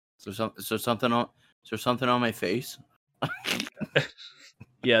Is there something on my face?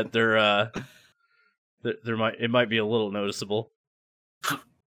 Yeah, there might be a little noticeable.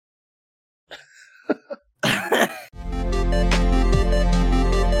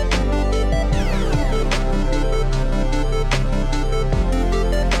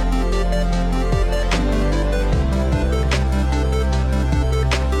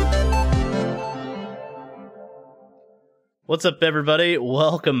 What's up, everybody?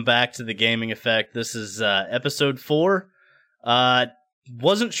 Welcome back to The Gaming Effect. This is episode 4.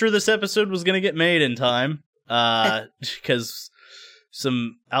 Wasn't sure this episode was going to get made in time because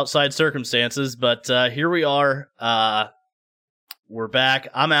some outside circumstances, but here we are. We're back.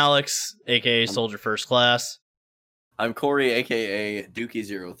 I'm Alex, a.k.a. Soldier First Class. I'm Corey, a.k.a.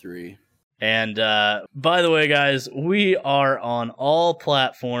 Dookie03. And by the way, guys, we are on all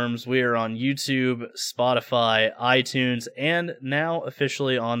platforms. We are on YouTube, Spotify, iTunes, and now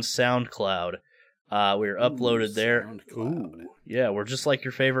officially on SoundCloud. We are uploaded there. SoundCloud. Ooh, yeah, we're just like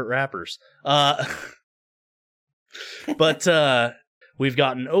your favorite rappers. But we've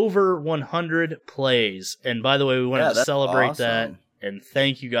gotten over 100 plays. And by the way, we wanted to celebrate that. And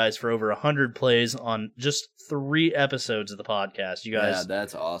thank you guys for over 100 plays on just 3 episodes of the podcast. You guys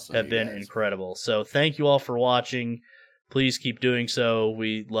that's awesome. Have been incredible. So thank you all for watching. Please keep doing so.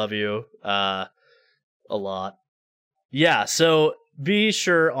 We love you a lot. Yeah, so be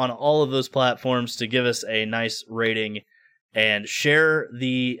sure on all of those platforms to give us a nice rating and share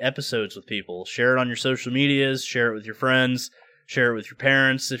the episodes with people. Share it on your social medias. Share it with your friends. Share it with your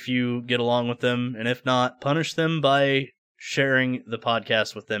parents if you get along with them. And if not, punish them by sharing the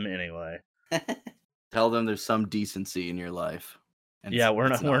podcast with them anyway. Tell them there's some decency in your life. And yeah, we're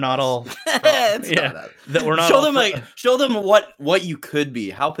not all. Show them what you could be,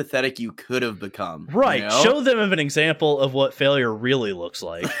 how pathetic you could have become. Right. You know? Show them an example of what failure really looks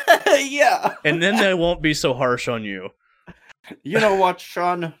like. Yeah. And then they won't be so harsh on you. You know what,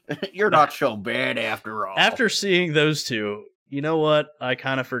 Sean? You're not so bad after all. After seeing those two, you know what? I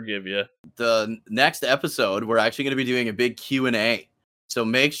kind of forgive you. The next episode, we're actually going to be doing a big Q&A. So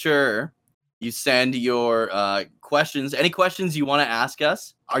make sure you send your questions, any questions you want to ask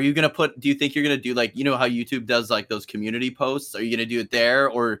us. Are you going to do you think you're going to do like, you know how YouTube does like those community posts? Are you going to do it there,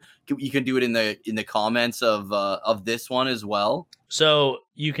 or you can do it in the comments of this one as well? So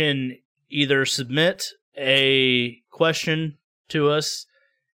you can either submit a question to us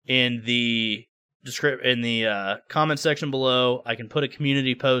in the comment section below. I can put a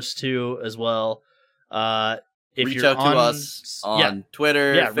community post too as well. If reach you're out to us on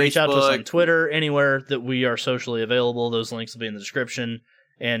Twitter, Facebook. Reach out to us on Twitter, anywhere that we are socially available. Those links will be in the description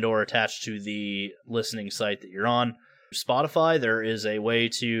and or attached to the listening site that you're on. Spotify, there is a way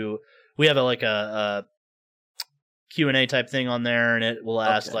to. We have a Q&A type thing on there, and it will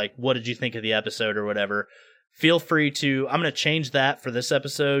ask like, "What did you think of the episode?" or whatever. Feel free to. I'm going to change that for this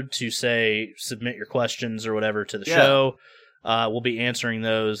episode to say submit your questions or whatever to the show. We'll be answering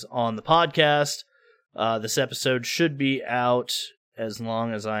those on the podcast. This episode should be out, as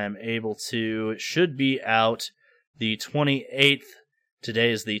long as I am able to. It should be out the 28th.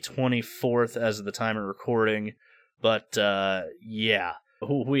 Today is the 24th as of the time of recording. But yeah,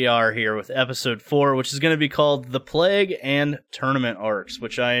 we are here with episode 4, which is going to be called The Plague and Tournament Arcs,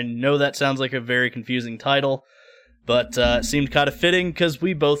 which I know that sounds like a very confusing title, but it seemed kind of fitting because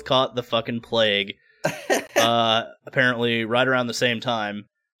we both caught the fucking plague, apparently right around the same time.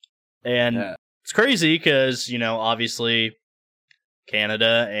 And it's crazy because, you know, obviously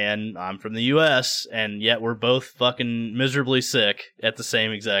Canada and I'm from the US, and yet we're both fucking miserably sick at the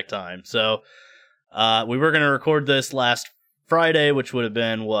same exact time. So we were going to record this last Friday, which would have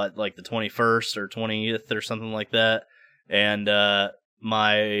been like the 21st or 20th or something like that. And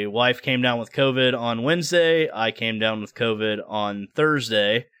my wife came down with COVID on Wednesday. I came down with COVID on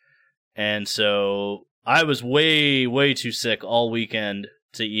Thursday. And so I was way, way too sick all weekend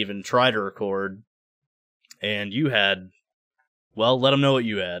to even try to record. And you had, well, let them know what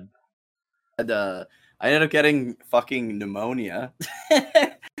you had. I ended up getting fucking pneumonia.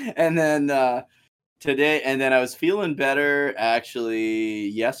 And then today, and then I was feeling better actually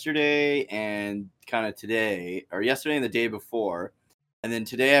yesterday and kind of today, or yesterday and the day before. And then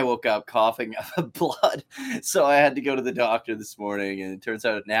today I woke up coughing up blood. So I had to go to the doctor this morning, and it turns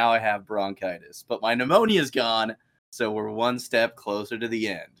out now I have bronchitis. But my pneumonia is gone, so we're one step closer to the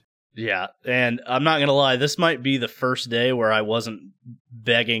end. Yeah, and I'm not going to lie, this might be the first day where I wasn't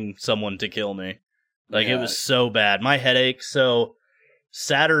begging someone to kill me. Like, it was so bad. My headache, so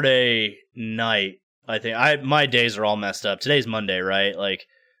Saturday night, I think, my days are all messed up. Today's Monday, right? Like,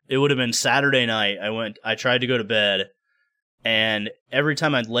 it would have been Saturday night. I tried to go to bed, And every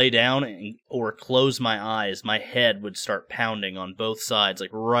time I'd lay down or close my eyes, my head would start pounding on both sides, like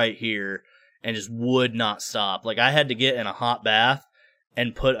right here, and just would not stop. Like I had to get in a hot bath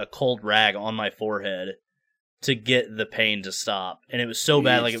and put a cold rag on my forehead to get the pain to stop. And it was so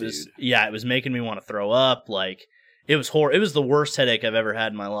bad, like it was, it was making me want to throw up. Like it was It was the worst headache I've ever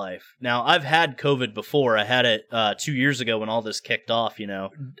had in my life. Now, I've had COVID before. I had it 2 years ago when all this kicked off, you know.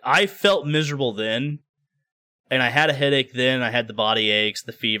 I felt miserable then. And I had a headache then, I had the body aches,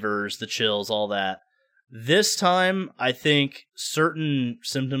 the fevers, the chills, all that. This time, I think certain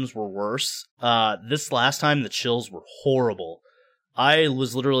symptoms were worse. This last time, the chills were horrible. I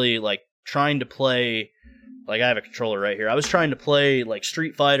was literally, like, trying to play... Like, I have a controller right here. I was trying to play, like,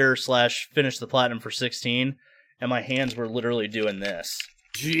 Street Fighter / finish the Platinum for 16, and my hands were literally doing this.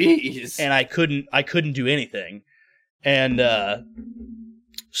 Jeez! And I couldn't do anything. And,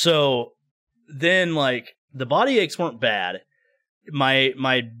 so, then, like... The body aches weren't bad.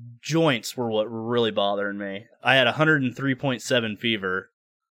 My joints were what were really bothering me. I had 103.7 fever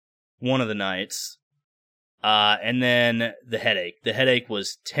one of the nights. And then the headache. The headache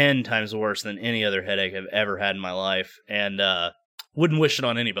was 10 times worse than any other headache I've ever had in my life. And wouldn't wish it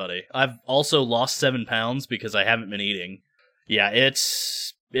on anybody. I've also lost 7 pounds because I haven't been eating. Yeah,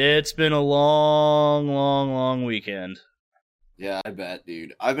 it's been a long weekend. Yeah, I bet,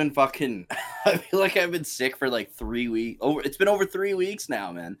 dude. I've been fucking... I feel like I've been sick for like 3 weeks. It's been over 3 weeks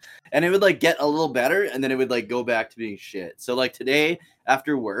now, man. And it would like get a little better, and then it would like go back to being shit. So like today,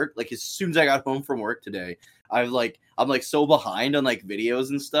 after work, like as soon as I got home from work today, I'm like so behind on like videos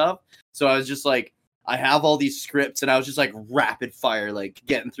and stuff. So I was just like, I have all these scripts, and I was just like rapid fire, like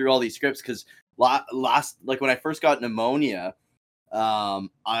getting through all these scripts because last like when I first got pneumonia,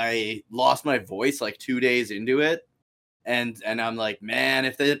 I lost my voice like 2 days into it. And I'm like, man,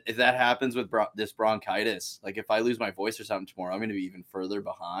 if that happens with this bronchitis, like if I lose my voice or something tomorrow, I'm going to be even further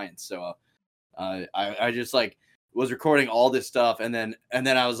behind. So I just like was recording all this stuff. And then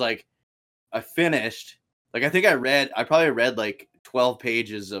I was like, I finished, like, I think I probably read like 12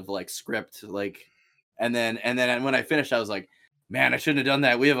 pages of like script, like, and then when I finished, I was like, man, I shouldn't have done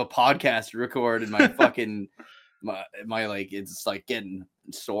that. We have a podcast to record, and my fucking, my like, it's like getting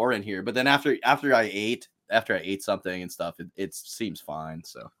sore in here. But then after I ate something and stuff, it seems fine.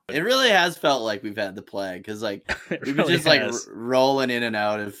 So it really has felt like we've had the plague, because like we've been just like rolling in and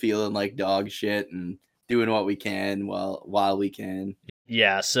out and feeling like dog shit and doing what we can while we can.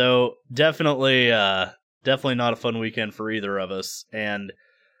 Yeah, so definitely not a fun weekend for either of us. And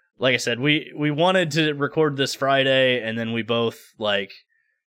like I said, we wanted to record this Friday, and then we both like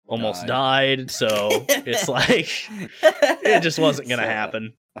almost died. So it's like it just wasn't gonna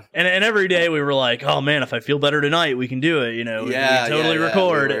happen. And every day we were like, oh man, if I feel better tonight, we can do it. You know, we totally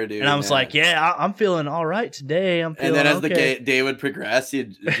record. And I was like, I'm feeling all right today. And then as the day would progress,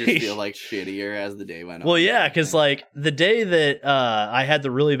 you'd just feel like shittier as the day went on. Well, yeah, because like the day that I had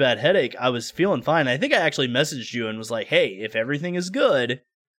the really bad headache, I was feeling fine. I think I actually messaged you and was like, hey, if everything is good,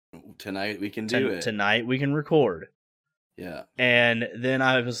 tonight we can do it. Tonight we can record. Yeah. And then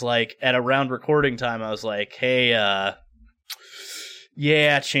I was like, at around recording time, I was like, hey,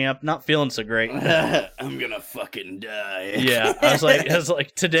 yeah, champ, not feeling so great. I'm gonna fucking die. Yeah, I was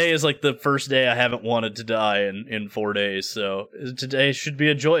like, today is like the first day I haven't wanted to die in 4 days, so today should be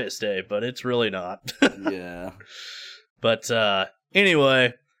a joyous day, but it's really not. Yeah. But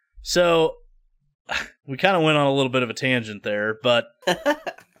anyway, so we kind of went on a little bit of a tangent there, but I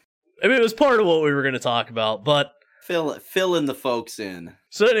mean, it was part of what we were going to talk about, but fill in the folks in.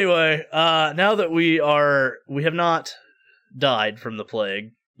 So anyway, now that we have not died from the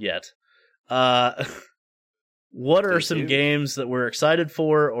plague yet, what are some games that we're excited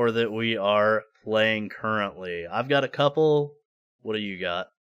for or that we are playing currently? I've got a couple. What do you got?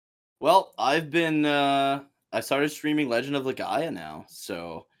 Well, I've been I started streaming Legend of Legaia now,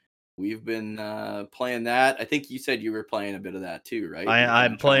 so we've been playing that. I think you said you were playing a bit of that too, right?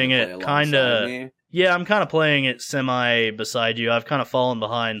 I'm playing it kind of. Yeah, I'm kind of playing it semi beside you. I've kind of fallen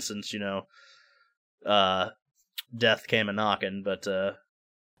behind since, death came a knocking, but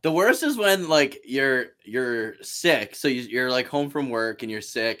the worst is when like you're sick, so you're like home from work and you're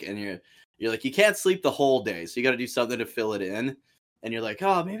sick and you're like you can't sleep the whole day, so you got to do something to fill it in, and you're like,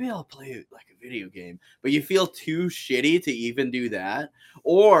 oh, maybe I'll play like a video game, but you feel too shitty to even do that.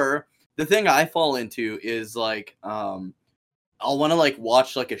 Or the thing I fall into is like I'll want to like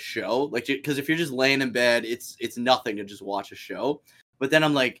watch like a show, like, because if you're just laying in bed, it's nothing to just watch a show. But then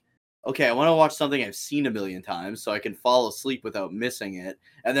I'm like, okay, I want to watch something I've seen a million times so I can fall asleep without missing it.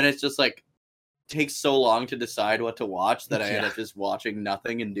 And then it's just like takes so long to decide what to watch that I end up just watching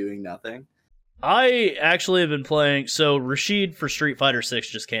nothing and doing nothing. I actually have been playing. So Rashid for Street Fighter 6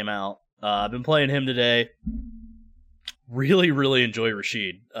 just came out. I've been playing him today. Really, really enjoy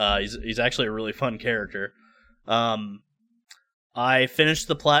Rashid. He's actually a really fun character. I finished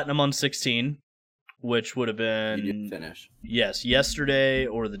the platinum on 16, which would have been... You didn't finish. Yes, yesterday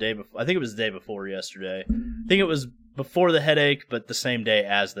or the day before. I think it was the day before yesterday. I think it was before the headache, but the same day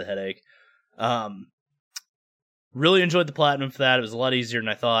as the headache. Really enjoyed the platinum for that. It was a lot easier than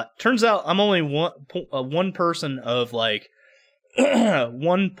I thought. Turns out I'm only one person of like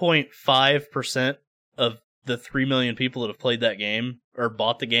 1.5% of the 3 million people that have played that game or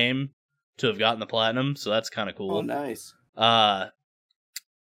bought the game to have gotten the platinum, so that's kind of cool. Oh, nice. I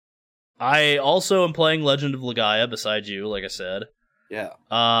also am playing Legend of Legaia besides you, like I said. Yeah.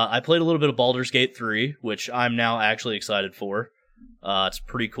 I played a little bit of Baldur's Gate 3, which I'm now actually excited for. It's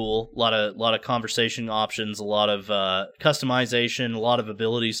pretty cool. A lot of conversation options, a lot of customization, a lot of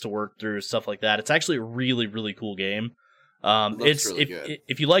abilities to work through, stuff like that. It's actually a really, really cool game. It's really good.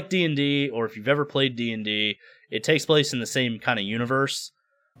 If you like D&D or if you've ever played D&D, it takes place in the same kind of universe.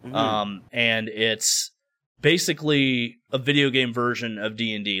 Mm-hmm. And it's basically a video game version of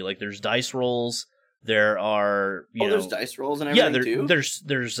D&D. Like there's dice rolls, there are there's dice rolls and everything too. There's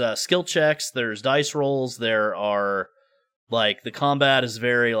skill checks, there's dice rolls, there are like the combat is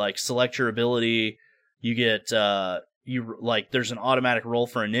very like select your ability. You get there's an automatic roll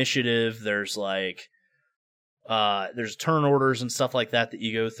for initiative. There's like there's turn orders and stuff like that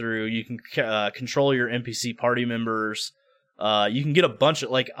you go through. You can control your NPC party members. You can get a bunch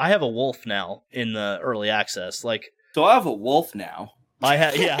of I have a wolf now in the early access. So I have a wolf now. I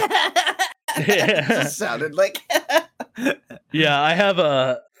have It sounded like yeah. I have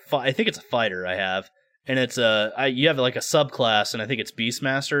I think it's a fighter. I have, and it's you have like a subclass, and I think it's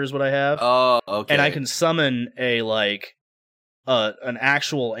Beastmaster is what I have. Oh, okay. And I can summon an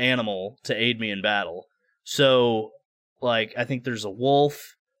actual animal to aid me in battle. So I think there's a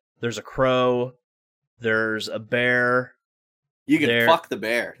wolf, there's a crow, there's a bear. You can fuck the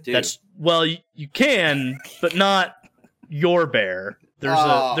bear, too. You can, but not your bear.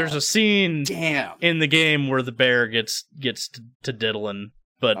 There's a scene in the game where the bear gets to diddling,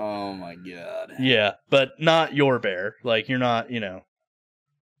 but oh my god. Yeah, but not your bear. You're not, Yeah.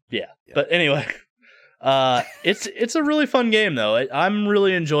 But anyway, it's a really fun game though. I'm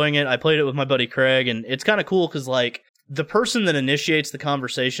really enjoying it. I played it with my buddy Craig, and it's kind of cool because the person that initiates the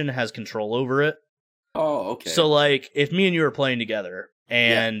conversation has control over it. Oh, okay. So, if me and you are playing together,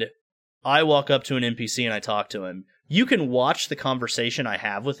 and I walk up to an NPC and I talk to him, you can watch the conversation I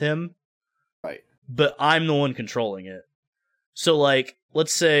have with him, right? But I'm the one controlling it. So,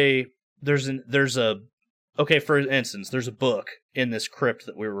 let's say for instance, there's a book in this crypt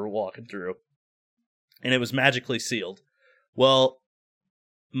that we were walking through, and it was magically sealed. Well,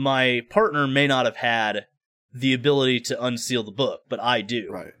 my partner may not have had the ability to unseal the book, but I do.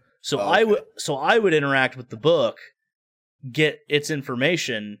 Right. So I would interact with the book, get its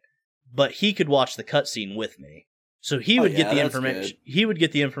information, but he could watch the cutscene with me. So he would get the information. Good. He would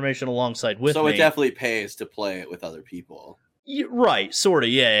get the information alongside with me. So it definitely pays to play it with other people. Right, sort of,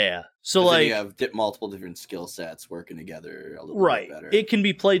 yeah. So you have multiple different skill sets working together a little bit better. It can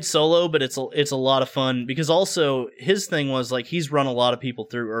be played solo, but it's a lot of fun because also his thing was he's run a lot of people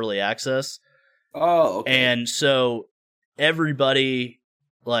through early access. Oh, okay. And so everybody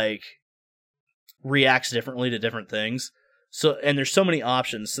reacts differently to different things. So and there's so many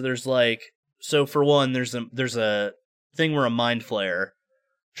options. So there's so for one, there's a thing where a mind flayer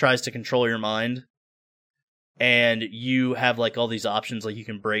tries to control your mind, and you have all these options. You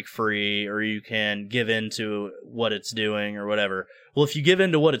can break free, or you can give in to what it's doing, or whatever. Well, if you give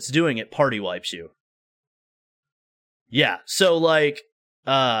in to what it's doing, it party wipes you. Yeah. So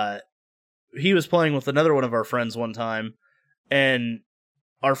he was playing with another one of our friends one time, and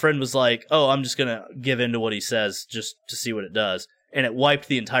our friend was like, "Oh, I'm just gonna give in to what he says just to see what it does," and it wiped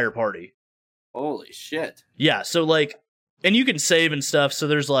the entire party. Holy shit! Yeah, so and you can save and stuff. So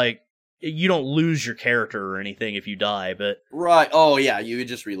there's you don't lose your character or anything if you die, but right. Oh yeah, you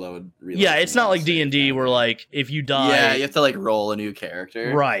just reload. Yeah, it's not like D&D where if you die, you have to roll a new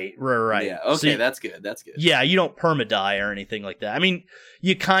character. Right. Yeah. Okay, so that's good. That's good. Yeah, you don't perma die or anything like that. I mean,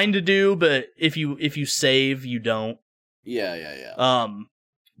 you kind of do, but if you save, you don't. Yeah.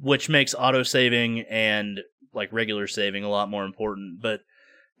 Which makes auto saving and regular saving a lot more important. But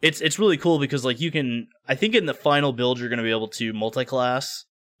it's really cool because you can. I think in the final build you're going to be able to multi-class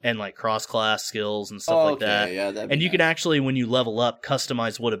and cross-class skills and stuff like that. Yeah, and you can actually, when you level up,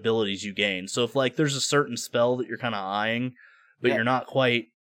 customize what abilities you gain. So if there's a certain spell that you're kind of eyeing, but you're not quite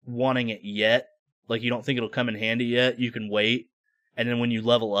wanting it yet, you don't think it'll come in handy yet, you can wait, and then when you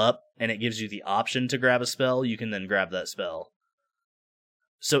level up and it gives you the option to grab a spell, you can then grab that spell.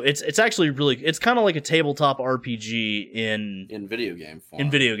 So it's actually it's kind of like a tabletop RPG in video game form. In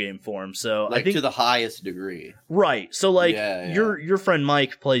video game form. So like I think to the highest degree. Right. So like Yeah. your friend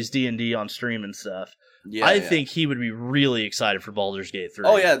Mike plays D&D on stream and stuff. Yeah, I think he would be really excited for Baldur's Gate 3.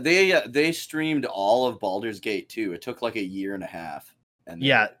 Oh yeah, they streamed all of Baldur's Gate 2. It took like a year and a half. And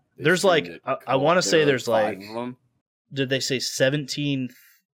yeah, there's like I want to say there's like 5 of them. Did they say 17?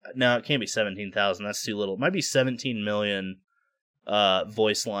 No, it can't be 17,000. That's too little. It might be 17 million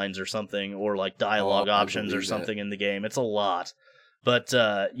voice lines or something, or like dialogue options or something in the game. It's a lot. But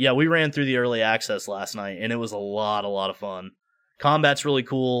yeah, we ran through the early access last night, and it was a lot of fun. Combat's really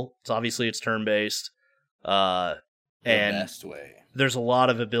cool. It's turn-based. And best way. There's a lot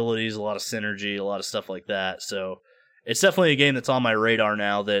of abilities, a lot of synergy, a lot of stuff like that. So it's definitely a game that's on my radar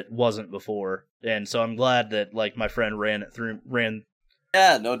now that wasn't before. And so I'm glad that like my friend ran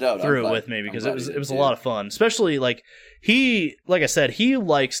yeah, no doubt through it with me, because it was a lot of fun. Especially like I said, he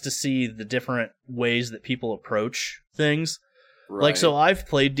likes to see the different ways that people approach things. Right. Like, so I've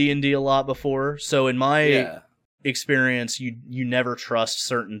played D&D a lot before. So in my experience, you never trust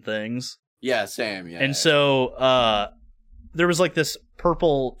certain things. Yeah, same. Yeah. And so there was like this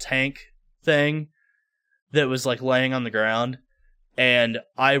purple tank thing that was like laying on the ground, and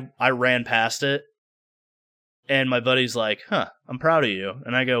I ran past it, and my buddy's like, "Huh, I'm proud of you."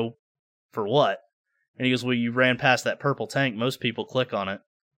 And I go, "For what?" And he goes, "Well, you ran past that purple tank. Most people click on it."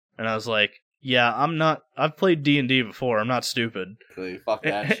 And I was like, "Yeah, I'm not. I've played D&D before. I'm not stupid." Fuck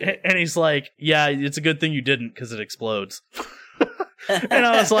that shit. And he's like, "Yeah, it's a good thing you didn't, because it explodes." And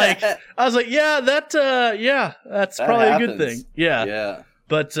I was like, "Yeah, that's probably a good thing." Yeah. Yeah.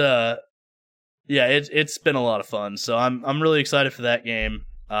 But yeah, it's been a lot of fun. So I'm really excited for that game.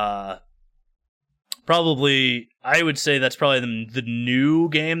 Probably, I would say that's probably the new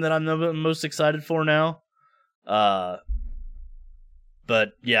game that I'm the most excited for now. But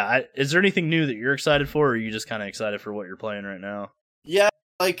yeah, is there anything new that you're excited for, or are you just kind of excited for what you're playing right now? Yeah,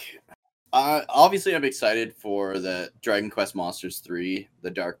 like obviously I'm excited for the Dragon Quest Monsters 3. The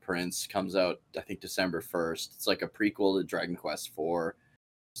Dark Prince comes out, I think, December 1st. It's like a prequel to Dragon Quest 4,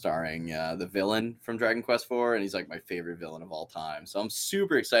 starring the villain from Dragon Quest 4, and he's like my favorite villain of all time. So I'm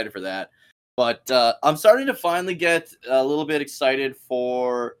super excited for that. But I'm starting to finally get a little bit excited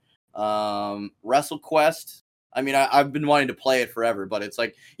for WrestleQuest. I mean, I've been wanting to play it forever, but it's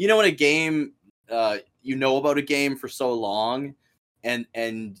like, you know, when a game, you know about a game for so long,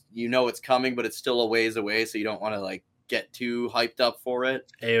 and you know it's coming, but it's still a ways away, so you don't want to like get too hyped up for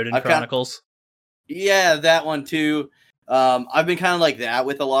it. Eowyn Chronicles. Yeah, that one too. I've been kind of like that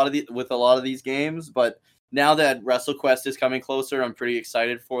with a lot of these games, but now that WrestleQuest is coming closer, I'm pretty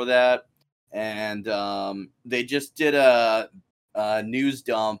excited for that. And they just did a news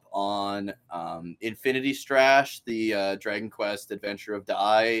dump on Infinity Strash, the Dragon Quest Adventure of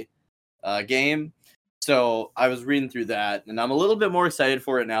Dai game. So I was reading through that, and I'm a little bit more excited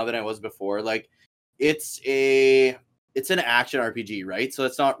for it now than I was before. Like, it's an action RPG, right? So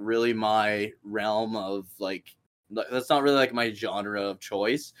it's not really my realm of like, that's not really like my genre of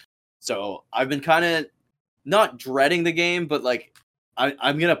choice. So I've been kind of not dreading the game, but like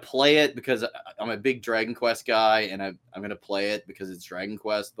I'm gonna play it because I'm a big Dragon Quest guy, and I'm gonna play it because it's Dragon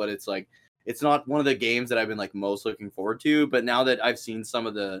Quest. But it's like, it's not one of the games that I've been like most looking forward to. But now that I've seen some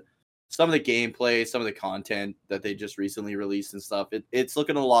of the gameplay, some of the content that they just recently released and stuff, it's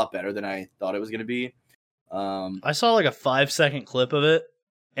looking a lot better than I thought it was gonna be. I saw like a 5-second clip of it,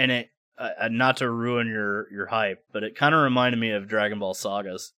 and it not to ruin your hype, but it kind of reminded me of Dragon Ball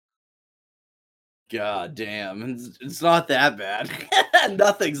Sagas. God damn, it's not that bad.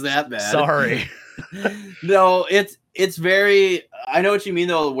 Nothing's that bad. Sorry. No, it's very, I know what you mean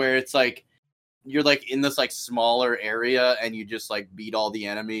though, where it's like you're like in this like smaller area and you just like beat all the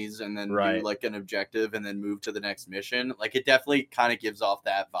enemies and then do like an objective and then move to the next mission. Like, it definitely kind of gives off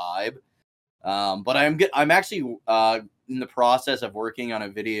that vibe. But I'm actually in the process of working on a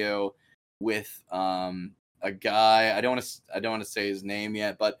video with a guy. I don't want to say his name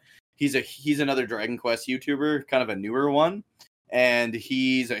yet, but he's another Dragon Quest YouTuber, kind of a newer one, and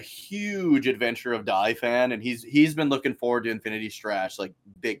he's a huge Adventure of Dai fan, and he's been looking forward to Infinity Strash like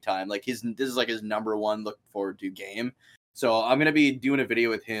big time. Like, this is like his number one look forward to game. So I'm gonna be doing a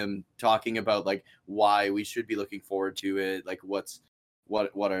video with him talking about like why we should be looking forward to it, like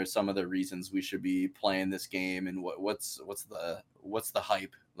what are some of the reasons we should be playing this game, and what's the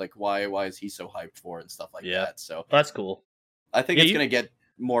hype, like why is he so hyped for it and stuff like that. So that's cool. I think it's gonna get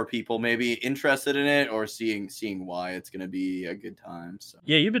more people maybe interested in it, or seeing why it's going to be a good time. So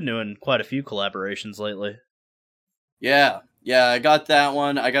yeah, you've been doing quite a few collaborations lately. Yeah, Yeah, I got that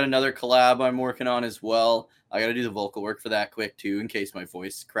one. I got another collab I'm working on as well. I got to do the vocal work for that quick too, in case my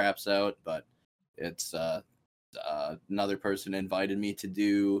voice craps out. But it's another person invited me to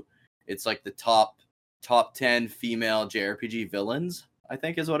do. It's like the top 10 female JRPG villains, I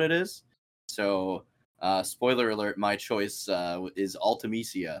think is what it is. So, spoiler alert, my choice is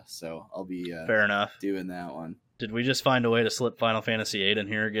Ultimisia. So I'll be Fair enough. doing that one. Did we just find a way to slip Final Fantasy VIII in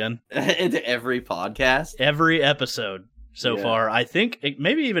here again? Into every podcast? Every episode so far. I think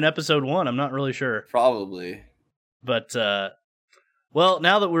maybe even episode 1. I'm not really sure. Probably. But, well,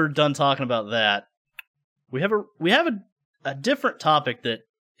 now that we're done talking about that, we have a different topic that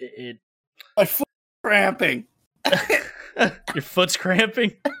My foot's cramping. Your foot's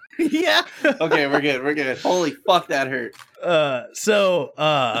cramping? Yeah. Okay, we're good. Holy fuck, that hurt.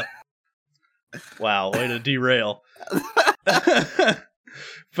 Wow, way to derail.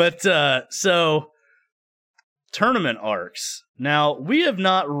 But, so, tournament arcs. Now, we have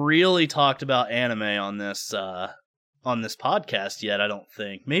not really talked about anime on this podcast yet, I don't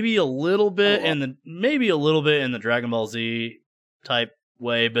think. Maybe a little bit in the Dragon Ball Z type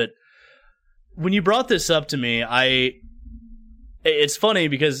way, but when you brought this up to me, it's funny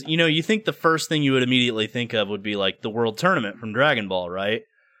because, you think the first thing you would immediately think of would be like the World Tournament from Dragon Ball, right?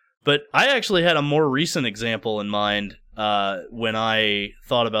 But I actually had a more recent example in mind when I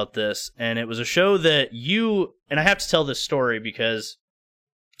thought about this, and it was a show that and I have to tell this story because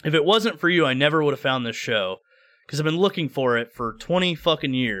if it wasn't for you, I never would have found this show, because I've been looking for it for 20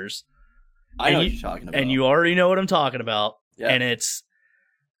 fucking years. I know what you're talking about. And you already know what I'm talking about. Yeah. And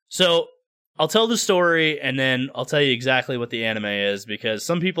so I'll tell the story, and then I'll tell you exactly what the anime is, because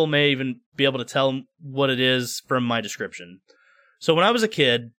some people may even be able to tell what it is from my description. So when I was a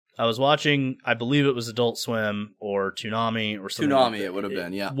kid, I was watching, I believe it was Adult Swim or Toonami or something. Toonami, it would have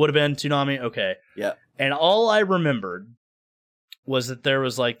been, yeah. Would have been Toonami? Okay. Yeah. And all I remembered was that there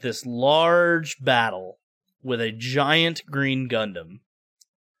was like this large battle with a giant green Gundam.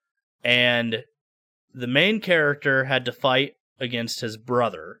 And the main character had to fight against his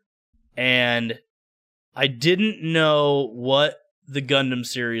brother. And I didn't know what the Gundam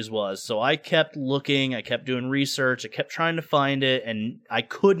series was, so I kept looking, I kept doing research, I kept trying to find it, and I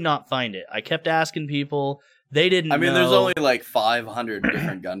could not find it. I kept asking people, they didn't know. There's only like 500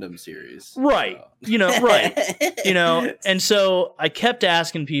 different Gundam series. Right. So. Right. And so I kept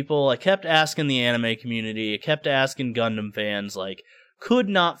asking people, I kept asking the anime community, I kept asking Gundam fans, could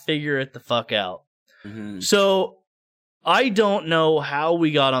not figure it the fuck out. Mm-hmm. So I don't know how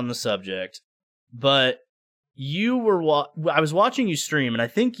we got on the subject, but I was watching you stream, and I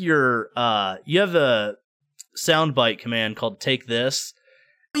think you have a soundbite command called "Take This."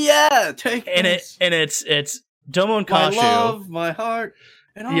 Yeah, take this. And it's Domon Kashu. My love, my heart,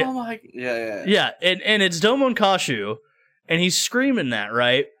 and all my yeah. And it's Domon Kashu, and he's screaming that,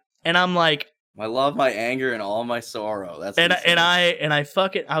 right? And I'm like, my love, my anger, and all my sorrow. That's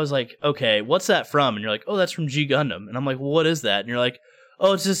I was like, okay, what's that from? And you're like, oh, that's from G Gundam. And I'm like, well, what is that? And you're like,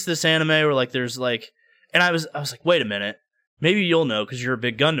 oh, it's just this anime where there's and I was like, wait a minute, maybe you'll know because you're a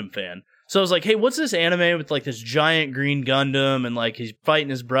big Gundam fan. So I was like, hey, what's this anime with this giant green Gundam and he's fighting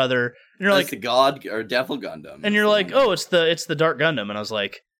his brother? And you're like, the God or Devil Gundam. And you're like, oh, it's the Dark Gundam. And I was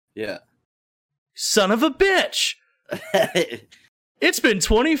like, yeah, son of a bitch. It's been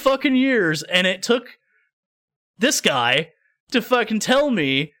 20 fucking years, and it took this guy to fucking tell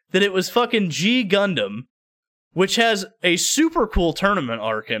me that it was fucking G Gundam, which has a super cool tournament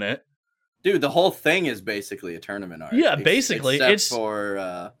arc in it. Dude, the whole thing is basically a tournament arc. Yeah, basically. Except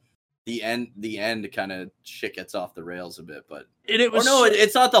for the end kind of shit gets off the rails a bit, but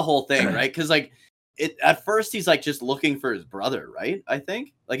it's not the whole thing, right? Because at first he's just looking for his brother, right? I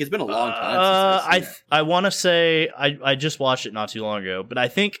think it's been a long time since I want to say I just watched it not too long ago, but I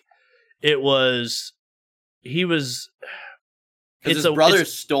think it was because his brother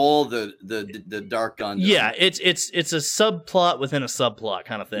stole the Dark Gundam. Yeah, it's a subplot within a subplot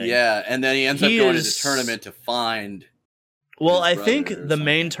kind of thing. Yeah, and then he ends up going to the tournament to find. Well, I think the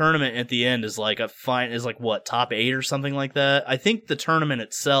main tournament at the end is top 8 or something like that. I think the tournament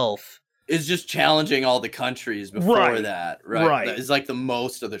itself is just challenging all the countries before that, right? Right. That is the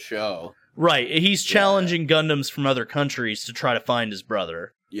most of the show. Right. He's challenging Gundams from other countries to try to find his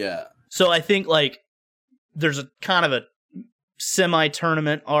brother. Yeah. So I think there's a kind of a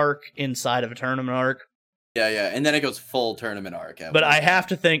semi-tournament arc inside of a tournament arc. Yeah, and then it goes full tournament arc. But I have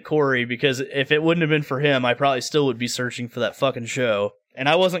to thank Corey, because if it wouldn't have been for him, I probably still would be searching for that fucking show. And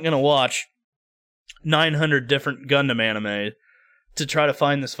I wasn't going to watch 900 different Gundam anime to try to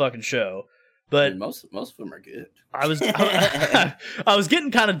find this fucking show. But most of them are good. I was I was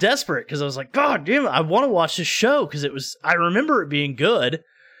getting kind of desperate because I was like, God damn it, I want to watch this show because I remember it being good.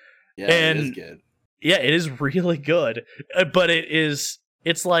 Yeah, and it is good. Yeah, it is really good. But it's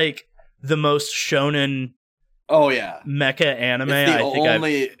like the most shonen Oh yeah, mecha anime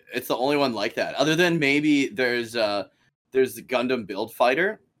it's the only one like that. Other than maybe there's the Gundam Build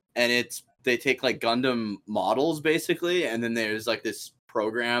Fighter, and they take like Gundam models basically, and then there's like this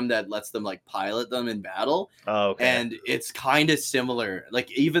program that lets them like pilot them in battle. Oh, okay. And it's kind of similar.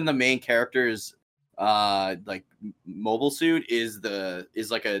 Like even the main character's like mobile suit is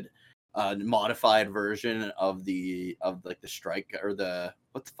like a modified version of the strike, or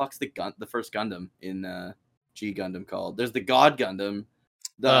what the fuck's the first Gundam in G Gundam called? There's the God Gundam,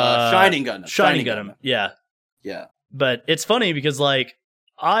 the Shining Gundam. Shining Gundam. Yeah. Yeah. But it's funny because like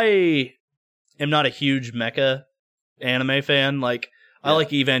I am not a huge mecha anime fan. Like I like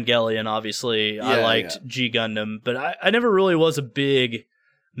Evangelion, obviously. I liked G Gundam, but I never really was a big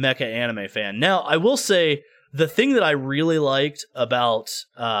mecha anime fan. Now, I will say the thing that I really liked about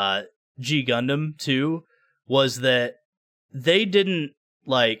G Gundam 2 was that they didn't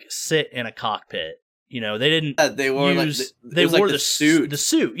like sit in a cockpit. You know, they didn't. Yeah, they wore they wore the suit. The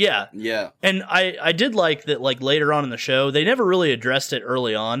suit, yeah, yeah. And I did like that. Like later on in the show, they never really addressed it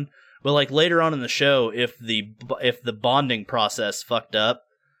early on, but like later on in the show, if the bonding process fucked up,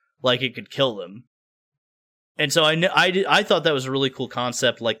 like it could kill them. And so I thought that was a really cool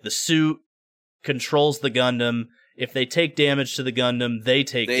concept. Like the suit controls the Gundam. If they take damage to the Gundam, they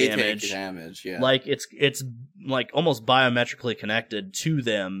take damage. Yeah. Like it's like almost biometrically connected to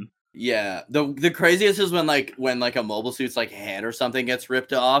them. Yeah. The craziest is when a mobile suit's like head or something gets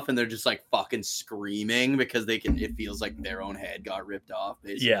ripped off, and they're just like fucking screaming because it feels like their own head got ripped off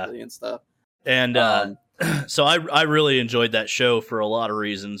basically and stuff. And so I really enjoyed that show for a lot of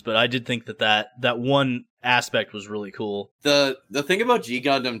reasons, but I did think that one aspect was really cool. The thing about G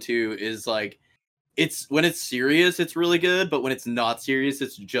Gundam 2 is like when it's serious, it's really good, but when it's not serious,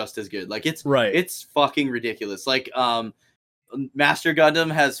 it's just as good. Like it's fucking ridiculous. Like Master Gundam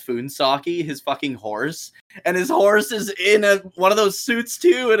has Funsaki, his fucking horse, and his horse is in one of those suits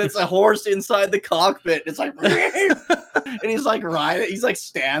too, and it's a horse inside the cockpit. It's like, and he's like riding. He's like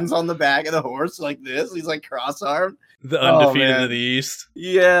stands on the back of the horse like this. He's like cross-armed. The undefeated in the East.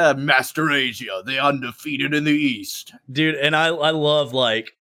 Yeah, Master Asia, the undefeated in the East, dude. And I love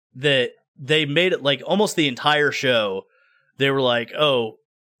like that they made it like almost the entire show. They were like, oh,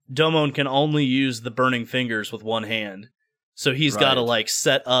 Domon can only use the burning fingers with one hand. So he's got to like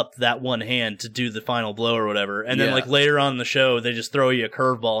set up that one hand to do the final blow or whatever. And then like later on in the show, they just throw you a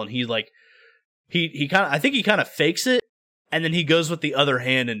curveball, and he's like, he kind of, I think he kind of fakes it, and then he goes with the other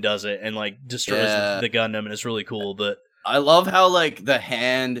hand and does it and like destroys the Gundam, and it's really cool. But I love how like the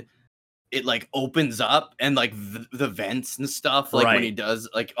hand, it like opens up and like the vents and stuff, like when he does,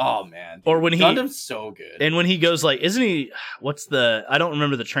 like, oh man, or when Gundam's so good. And when he goes like, isn't he? I don't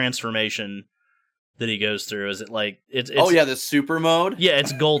remember the transformation that he goes through. Is it like it's oh yeah, the super mode? Yeah,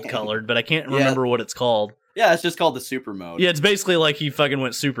 it's gold colored, but I can't remember what it's called. Yeah, it's just called the super mode. Yeah, it's basically like he fucking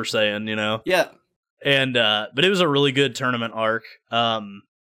went Super Saiyan, you know? Yeah. And but it was a really good tournament arc.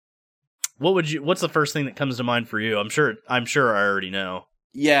 What's the first thing that comes to mind for you? I'm sure I already know.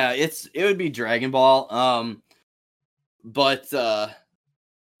 Yeah, it would be Dragon Ball. But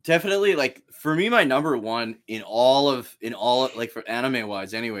definitely like for me, my number one in all of like for anime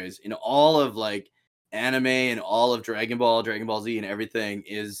wise anyways, in all of like anime and all of Dragon Ball Z and everything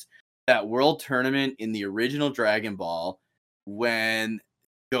is that world tournament in the original Dragon Ball when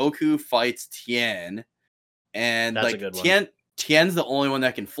Goku fights Tien, and that's like Tien's the only one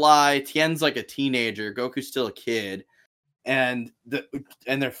that can fly. Tien's like a teenager, Goku's still a kid, and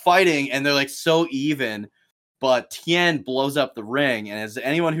they're fighting and they're like so even. But Tien blows up the ring, and as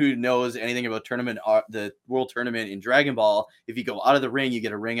anyone who knows anything about the world tournament in Dragon Ball, if you go out of the ring, you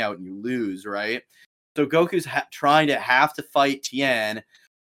get a ring out and you lose, right? So Goku's trying to fight Tien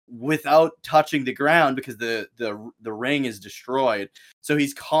without touching the ground because the ring is destroyed. So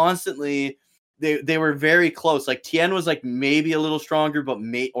he's constantly they were very close. Like Tien was like maybe a little stronger, but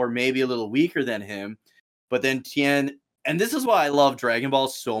maybe a little weaker than him. But then Tien. And this is why I love Dragon Ball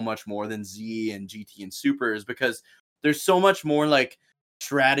so much more than Z and GT and Super, is because there's so much more like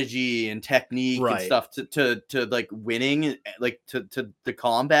strategy and technique and stuff to like winning, like to the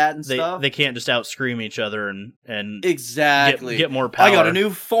combat and stuff. They can't just out scream each other and exactly get more power. I got a new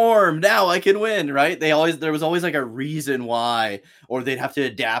form, now I can win, right? There was always like a reason why, or they'd have to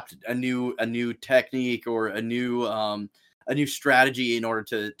adapt a new technique or a new a new strategy in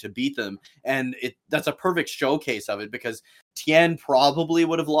order to beat them. And that's a perfect showcase of it, because Tien probably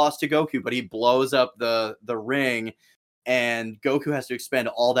would have lost to Goku, but he blows up the ring, and Goku has to expend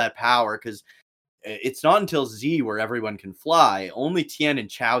all that power, because it's not until Z where everyone can fly. Only Tien and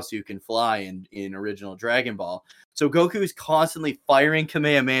Chaozu can fly in original Dragon Ball. So Goku is constantly firing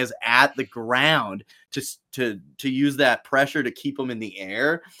Kamehamehas at the ground to use that pressure to keep him in the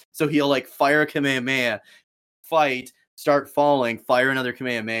air. So he'll like fire a Kamehameha, fight, start falling, fire another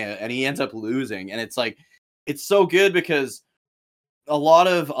Kamehameha, and he ends up losing. And it's like, it's so good, because a lot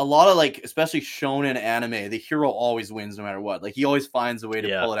of like, especially shonen anime, the hero always wins no matter what. Like, he always finds a way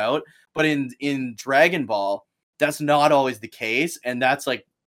to pull it out. But in Dragon Ball, that's not always the case. And that's like,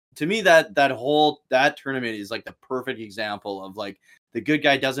 to me, that tournament is like the perfect example of like, the good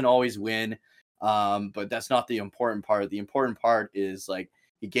guy doesn't always win. But that's not the important part. The important part is like,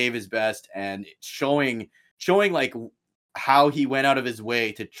 he gave his best, and showing like how he went out of his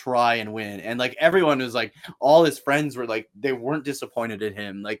way to try and win. And like, everyone was like, all his friends were like, they weren't disappointed in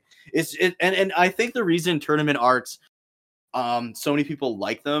him. Like, and I think the reason tournament arcs, so many people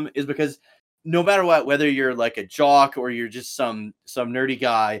like them, is because no matter what, whether you're like a jock or you're just some nerdy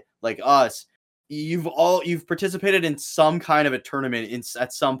guy like us, you've participated in some kind of a tournament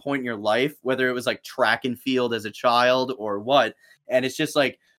at some point in your life, whether it was like track and field as a child or what. And it's just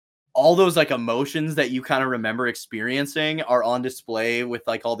like, all those like emotions that you kind of remember experiencing are on display with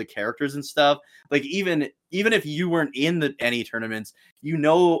like all the characters and stuff. Like, even if you weren't in any tournaments, you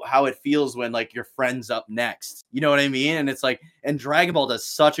know how it feels when like your friend's up next. You know what I mean? And it's like, and Dragon Ball does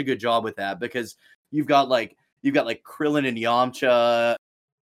such a good job with that, because you've got like Krillin and Yamcha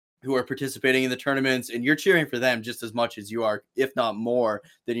who are participating in the tournaments, and you're cheering for them just as much as you are, if not more,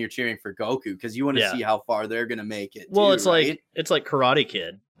 than you're cheering for Goku, because you want to see how far they're gonna make it. Well, too, it's like Karate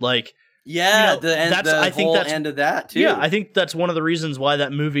Kid. Like, yeah, you know, I think that's end of that too. Yeah, I think that's one of the reasons why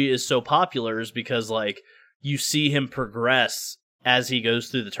that movie is so popular, is because like, you see him progress as he goes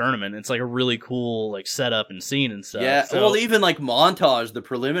through the tournament. It's like a really cool like setup and scene and stuff. Yeah, so, well, even like montage, the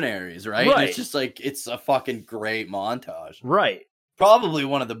preliminaries, right? Right. It's just like, it's a fucking great montage. Right. Probably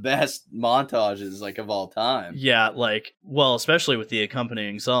one of the best montages like of all time. Yeah, like, well, especially with the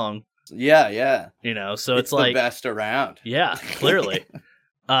accompanying song. Yeah. You know, so it's the like best around. Yeah, clearly.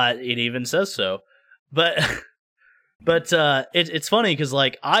 It even says so. But it's funny, because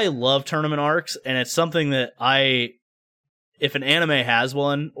like, I love tournament arcs, and it's something that if an anime has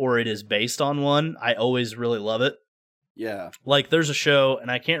one or it is based on one, I always really love it. Yeah. Like, there's a show,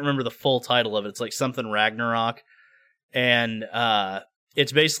 and I can't remember the full title of it. It's like something Ragnarok. And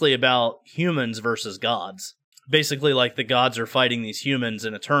it's basically about humans versus gods. Basically, like, the gods are fighting these humans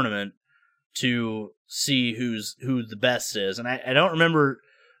in a tournament to see who the best is. And I don't remember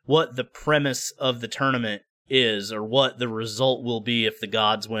what the premise of the tournament is, or what the result will be if the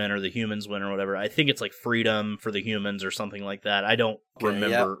gods win or the humans win or whatever. I think it's like freedom for the humans or something like that. I don't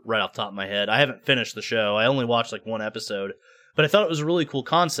remember right off the top of my head. I haven't finished the show. I only watched like one episode. But I thought it was a really cool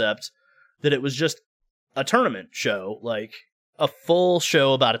concept that it was just a tournament show, like a full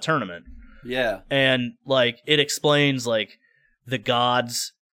show about a tournament. Yeah. And like, it explains like the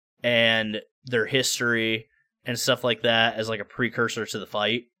gods and their history and stuff like that as like a precursor to the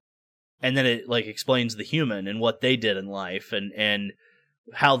fight. And then it like explains the human and what they did in life, and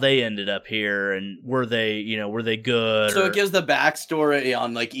how they ended up here, and were they good? So it gives the backstory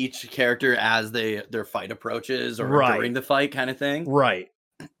on like each character as their fight approaches, or during the fight, kind of thing. Right.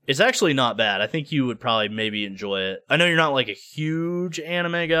 It's actually not bad. I think you would probably maybe enjoy it. I know you're not like a huge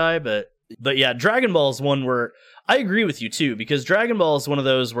anime guy, but yeah, Dragon Ball is one where I agree with you too, because Dragon Ball is one of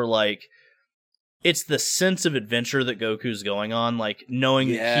those where like, it's the sense of adventure that Goku's going on, like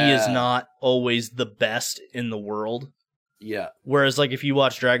knowing that he is not always the best in the world. Yeah. Whereas like, if you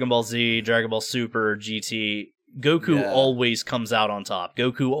watch Dragon Ball Z, Dragon Ball Super, GT, Goku always comes out on top.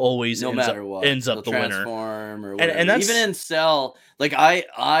 Goku always ends up the winner. Or and that's, even in Cell, like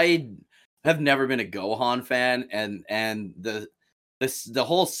I have never been a Gohan fan, and the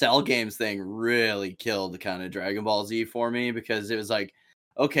whole Cell games thing really killed the kind of Dragon Ball Z for me, because it was like,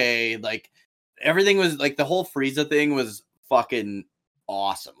 okay, like everything was like, the whole Frieza thing was fucking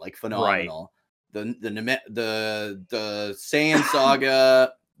awesome, like phenomenal. Right. The Saiyan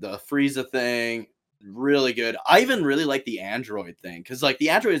saga, the Frieza thing, really good. I even really like the android thing, because like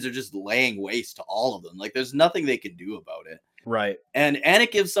the androids are just laying waste to all of them. Like, there's nothing they can do about it. Right. And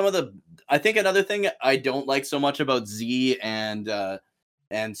it gives some of the, I think another thing I don't like so much about Z and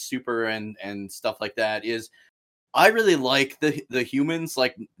Super and stuff like that is, I really like the humans.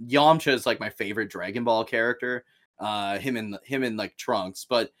 Like, Yamcha is like my favorite Dragon Ball character. Him and like Trunks,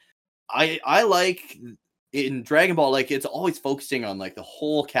 but I like in Dragon Ball, like it's always focusing on like the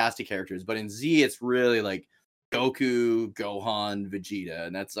whole cast of characters, but in Z, it's really like Goku, Gohan, Vegeta,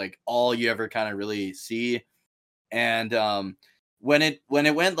 and that's like all you ever kind of really see. And when it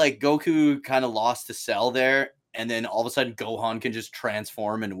went like Goku kind of lost to Cell there, and then all of a sudden Gohan can just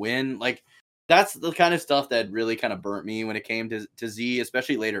transform and win, like that's the kind of stuff that really kind of burnt me when it came to Z,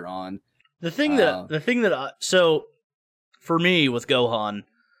 especially later on. The thing that so for me with Gohan,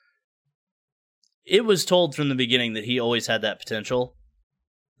 it was told from the beginning that he always had that potential.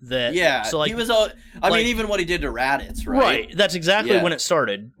 That so like he was I mean, even what he did to Raditz, right? Right. That's exactly when it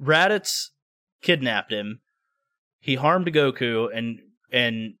started. Raditz kidnapped him. He harmed Goku,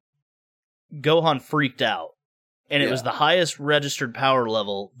 and Gohan freaked out. And it was the highest registered power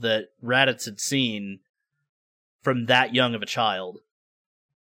level that Raditz had seen from that young of a child.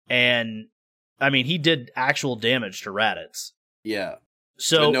 And I mean, he did actual damage to Raditz. Yeah.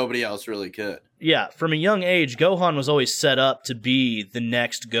 So but nobody else really could. Yeah, from a young age, Gohan was always set up to be the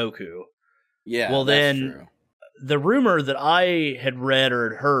next Goku. Yeah, well, that's then true. The rumor that I had read or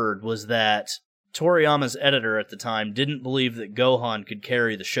had heard was that Toriyama's editor at the time didn't believe that Gohan could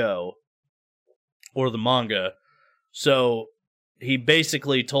carry the show or the manga. So he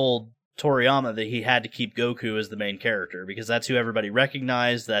basically told Toriyama that he had to keep Goku as the main character because that's who everybody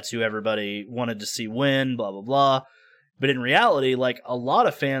recognized, that's who everybody wanted to see win, blah, blah, blah. But in reality, like a lot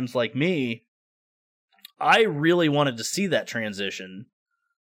of fans like me, I really wanted to see that transition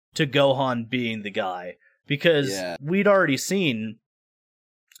to Gohan being the guy because we'd already seen,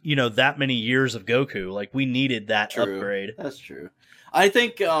 you know, that many years of Goku. Like we needed that upgrade. That's true. I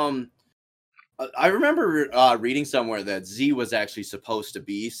think I remember reading somewhere that Z was actually supposed to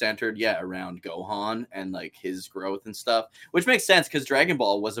be centered, around Gohan and like his growth and stuff, which makes sense because Dragon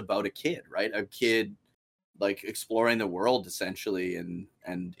Ball was about a kid, right? A kid like exploring the world essentially and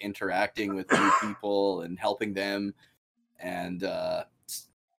interacting with new people and helping them. And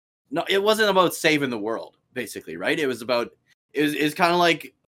no, it wasn't about saving the world, basically, right? It was about it's kind of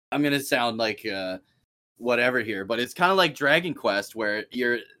like, I'm gonna sound like whatever here, but it's kind of like Dragon Quest where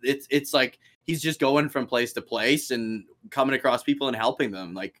it's like he's just going from place to place and coming across people and helping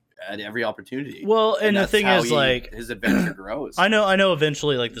them like at every opportunity. Well, and the thing is, like, his adventure grows. I know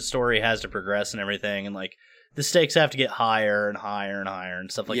eventually like the story has to progress and everything, and like the stakes have to get higher and higher and higher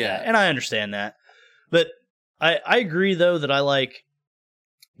and stuff like that. And I understand that. But I agree though that I like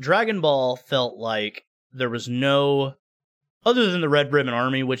Dragon Ball felt like there was no, other than the Red Ribbon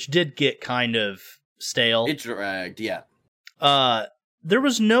Army, which did get kind of stale. It dragged, there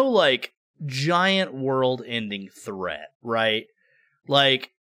was no like giant world-ending threat, right?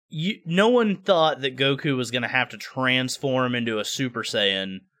 Like no one thought that Goku was going to have to transform into a Super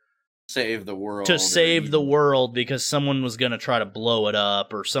Saiyan save the world the world because someone was going to try to blow it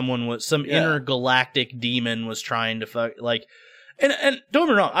up or some intergalactic demon was trying to fuck like. And don't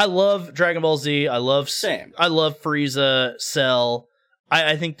get me wrong, I love Dragon Ball Z. I love Frieza, Cell.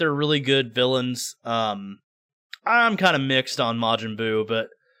 I think they're really good villains. I'm kind of mixed on Majin Buu, but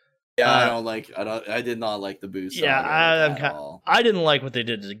I did not like the Buu saga at all. I didn't like what they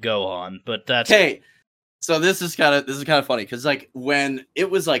did to Gohan, but that's okay. So this is kind of funny because like when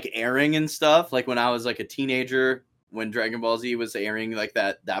it was like airing and stuff, like when I was like a teenager, when Dragon Ball Z was airing, like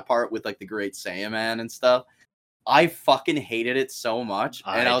that part with like the Great Saiyaman and stuff, I fucking hated it so much,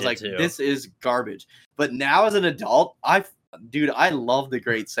 and I was like, this is garbage. But now as an adult, I love the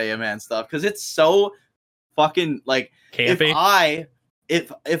Great Saiyaman stuff because it's so fucking like campy.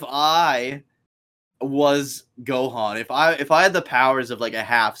 If I was Gohan, if I had the powers of like a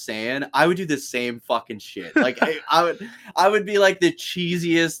half Saiyan, I would do the same fucking shit. Like I would be like the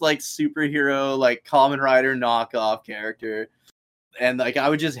cheesiest like superhero, like Kamen Rider knockoff character. And like I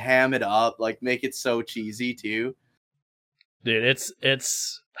would just ham it up, like make it so cheesy too. Dude,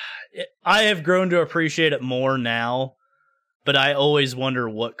 I have grown to appreciate it more now, but I always wonder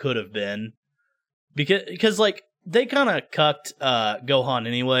what could have been. Because like they kind of cucked Gohan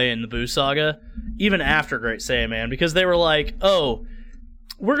anyway in the Buu saga, even after Great Saiyaman, because they were like, "Oh,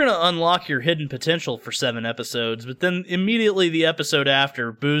 we're going to unlock your hidden potential for 7 episodes, but then immediately the episode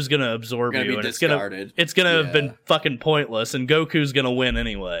after, Boo's going to absorb you, and it's going to have been fucking pointless, and Goku's going to win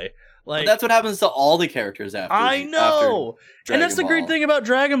anyway." Like, but that's what happens to all the characters after. I know! And that's the great thing about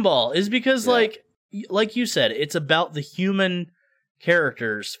Dragon Ball, is because, like you said, it's about the human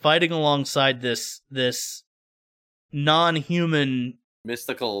characters fighting alongside this non-human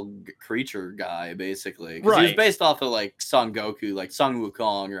mystical creature guy, basically. Because he was based off of like Son Goku, like Sun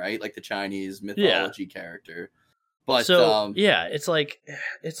Wukong, right? Like the Chinese mythology character. But so it's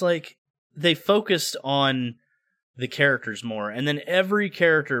like they focused on the characters more. And then every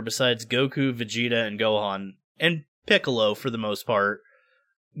character besides Goku, Vegeta, and Gohan, and Piccolo for the most part,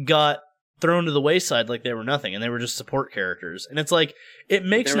 got thrown to the wayside like they were nothing, and they were just support characters. And it's like, it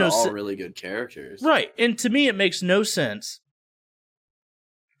makes no sense. They were all really good characters. Right. And to me, it makes no sense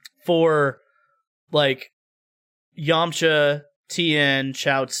for, like, Yamcha, Tien,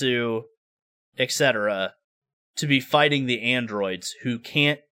 Chaozu, etc., to be fighting the androids who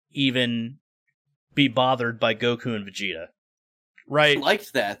can't even be bothered by Goku and Vegeta. Right? I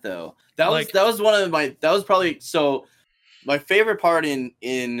liked that though. That was one of probably my favorite part in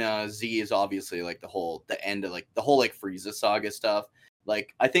Z is obviously like the end of like the whole like Frieza saga stuff.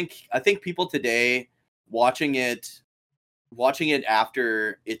 Like I think people today watching it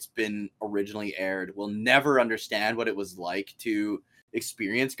after it's been originally aired will never understand what it was like to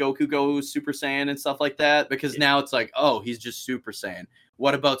experience Goku go Super Saiyan and stuff like that, because now it's like, oh, he's just Super Saiyan.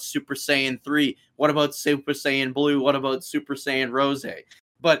 What about Super Saiyan 3? What about Super Saiyan Blue? What about Super Saiyan Rose?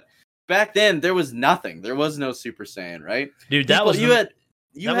 But back then there was nothing. There was no Super Saiyan, right? Dude, you had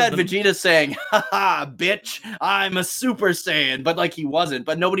Vegeta saying, haha, bitch, I'm a Super Saiyan, but like he wasn't,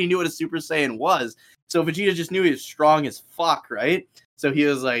 but nobody knew what a Super Saiyan was. So Vegeta just knew he was strong as fuck, right? So he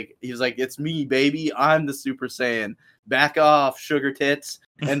was like, it's me, baby. I'm the Super Saiyan. Back off, sugar tits.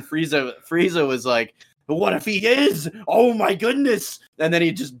 And Frieza was like, but what if he is? Oh my goodness! And then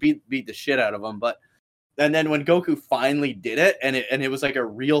he just beat the shit out of him. And then when Goku finally did it, and it was like a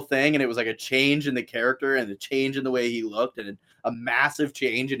real thing, and it was like a change in the character and a change in the way he looked, and a massive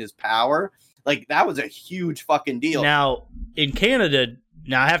change in his power. Like that was a huge fucking deal. Now in Canada,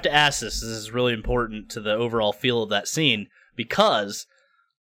 I have to ask this. This is really important to the overall feel of that scene, because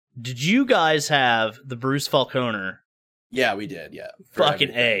did you guys have the Bruce Falconer? Yeah, we did. Yeah,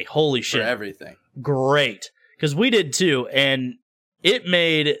 fucking everything. Holy shit! For everything. Great, because we did too, and it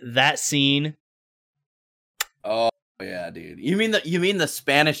made that scene. Oh yeah, dude. You mean the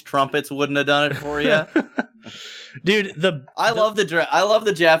Spanish trumpets wouldn't have done it for you, dude? I love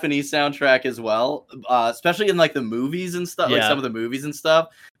the Japanese soundtrack as well, especially in like the movies and stuff, like some of the movies and stuff.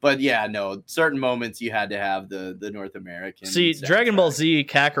 But yeah, no, certain moments you had to have the North American. See, soundtrack. Dragon Ball Z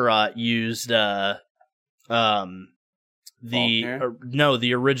Kakarot used the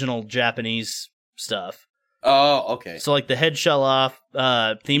original Japanese stuff. Oh, okay. So like the head shell off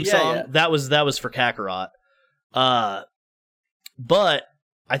theme song, that was for Kakarot. But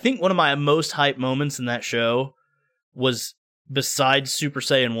I think one of my most hype moments in that show was, besides Super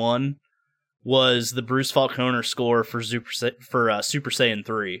Saiyan 1, was the Bruce Falconer score for Super Saiyan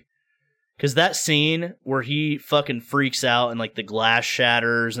 3. Because that scene where he fucking freaks out and like the glass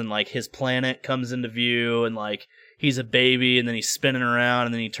shatters and like his planet comes into view and like he's a baby and then he's spinning around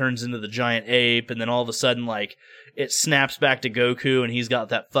and then he turns into the giant ape and then all of a sudden like it snaps back to Goku and he's got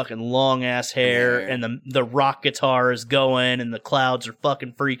that fucking long ass hair and the rock guitar is going and the clouds are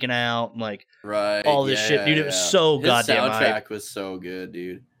fucking freaking out and like all this shit, dude. It was so his goddamn soundtrack hype. Was so good,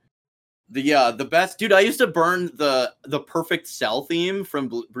 dude. The best, dude. I used to burn the Perfect Cell theme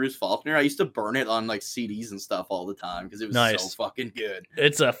from Bruce Faulkner. I used to burn it on like CDs and stuff all the time because it was so fucking good.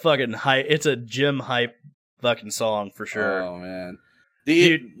 It's a fucking hype. It's a gym hype fucking song for sure. Oh man,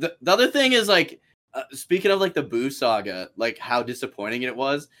 the other thing is like, speaking of like the Buu saga, like how disappointing it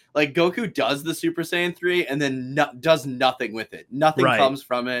was. Like Goku does the Super Saiyan 3 and then does nothing with it. Nothing comes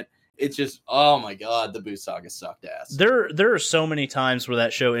from it. It's just, oh my god, the Buu saga sucked ass. There are so many times where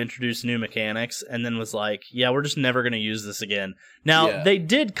that show introduced new mechanics and then was like, yeah, we're just never going to use this again. Now, they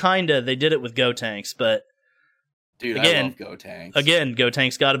did it with Gotenks, but dude, again, I love Gotenks. Again,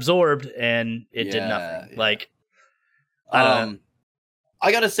 Gotenks got absorbed and it did nothing. Yeah. Like, I don't know.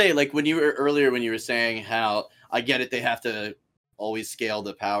 I gotta say, like when you were saying how I get it, they have to always scale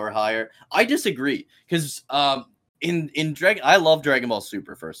the power higher. I disagree because in Dragon, I love Dragon Ball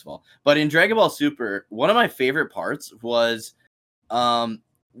Super first of all, but in Dragon Ball Super, one of my favorite parts was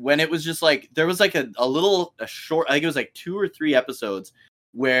when it was just like there was like a short, I think it was like 2 or 3 episodes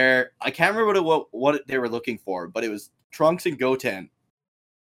where I can't remember what they were looking for, but it was Trunks and Goten,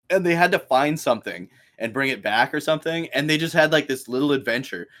 and they had to find something and bring it back or something, and they just had like this little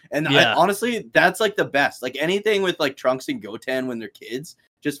adventure. And honestly, that's like the best. Like anything with like Trunks and Goten when they're kids,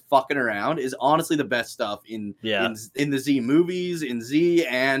 just fucking around, is honestly the best stuff in the Z movies, in Z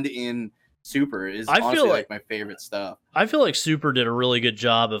and in Super. Is honestly like my favorite stuff. I feel like Super did a really good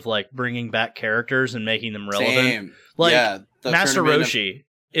job of like bringing back characters and making them relevant. Same. Like Master Roshi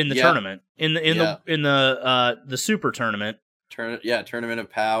in the tournament, in the Super tournament. Tournament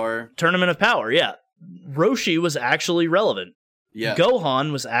of Power. Tournament of Power, yeah. Roshi was actually relevant. Yeah.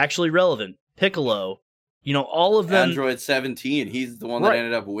 Gohan was actually relevant. Piccolo, all of them. Android 17, he's the one that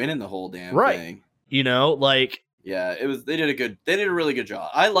ended up winning the whole damn thing. Like Yeah, they did a really good job.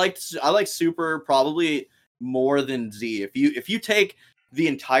 I like Super probably more than Z. If you take the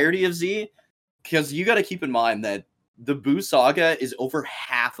entirety of Z, because you got to keep in mind that the Buu saga is over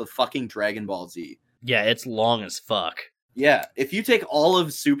half of fucking Dragon Ball Z. Yeah, it's long as fuck. Yeah, if you take all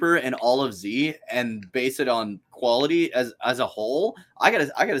of Super and all of Z and base it on quality as a whole, I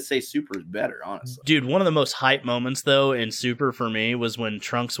gotta say Super is better, honestly. Dude, one of the most hype moments though in Super for me was when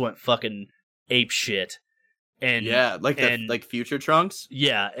Trunks went fucking ape shit. And yeah, like Future Trunks.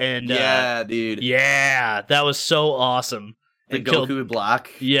 Yeah, and yeah, dude. Yeah, that was so awesome. The Goku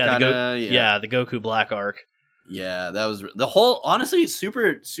Black. Yeah, the Goku Black arc. Yeah, that was the whole. Honestly,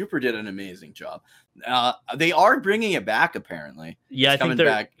 Super did an amazing job. They are bringing it back apparently. Yeah, it's I think they're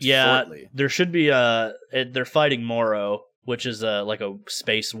back shortly. There should be they're fighting Moro, which is like a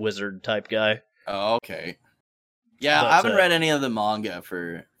space wizard type guy. Oh, okay. Yeah, I haven't read any of the manga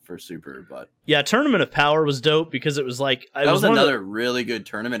for Super, but yeah, Tournament of Power was dope because it was like that was another really good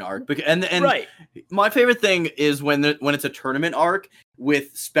tournament arc. And right. My favorite thing is when it's a tournament arc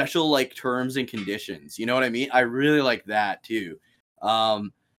with special like terms and conditions. You know what I mean? I really like that too.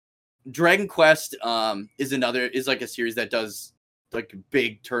 Dragon Quest is like a series that does like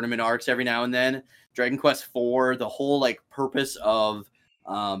big tournament arcs every now and then. Dragon Quest 4, the whole like purpose of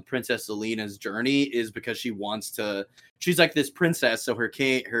Princess Selena's journey is because she's like this princess, so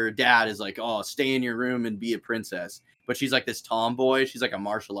her dad is like, oh, stay in your room and be a princess, but she's like this tomboy, she's like a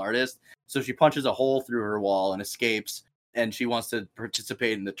martial artist, so she punches a hole through her wall and escapes, and she wants to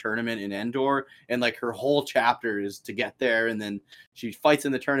participate in the tournament in Endor, and like her whole chapter is to get there, and then she fights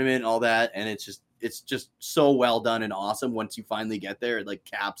in the tournament and all that, and it's just so well done and awesome. Once you finally get there, it like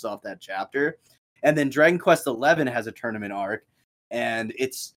caps off that chapter. And then Dragon Quest 11 has a tournament arc, and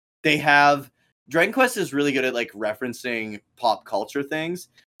Dragon Quest is really good at like referencing pop culture things.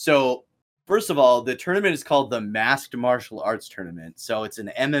 So first of all, the tournament is called the Masked Martial Arts Tournament. So it's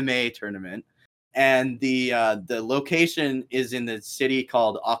an MMA tournament, and the location is in the city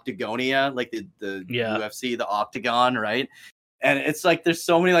called Octagonia, like the UFC, the Octagon, right? And it's like there's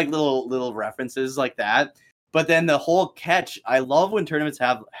so many like little references like that. But then the whole catch, I love when tournaments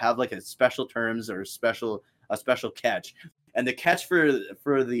have like a special terms or a special catch. And the catch for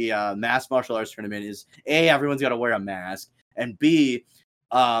the mass martial arts tournament is A, everyone's got to wear a mask, and B,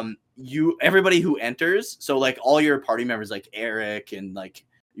 everybody who enters, so like all your party members like Eric and like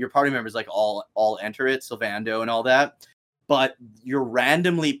your party members like all enter it, Sylvando and all that, but you're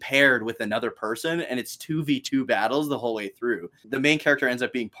randomly paired with another person, and it's 2v2 battles the whole way through. The main character ends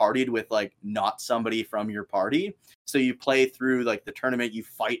up being partied with like not somebody from your party. So you play through like the tournament, you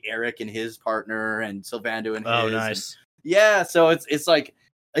fight Eric and his partner and Sylvando and his. Oh, nice. Yeah, so it's like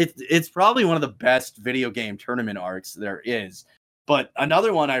it's probably one of the best video game tournament arcs there is. But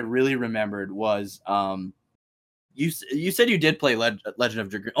another one I really remembered was you said you did play Legend of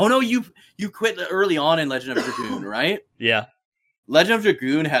Dragoon. Oh no, you quit early on in Legend of Dragoon, right? Yeah. Legend of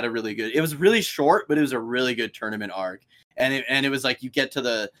Dragoon had a really good. It was really short, but it was a really good tournament arc. And it was like you get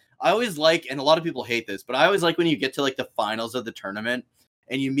to I always like, and a lot of people hate this, but I always like when you get to like the finals of the tournament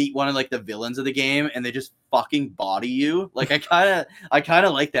and you meet one of like the villains of the game and they just fucking body you. Like I kind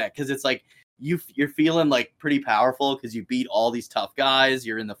of like that, because it's like you're feeling like pretty powerful because you beat all these tough guys,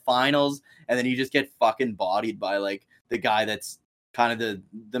 you're in the finals, and then you just get fucking bodied by like the guy that's kind of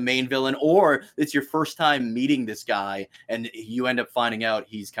the main villain, or it's your first time meeting this guy and you end up finding out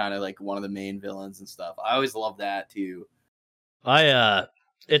he's kind of like one of the main villains and stuff. I always love that too.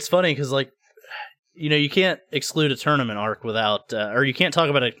 It's funny because like, you know, you can't exclude a tournament arc without, or you can't talk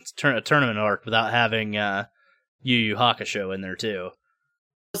about a tournament arc without having Yu Yu Hakusho in there too.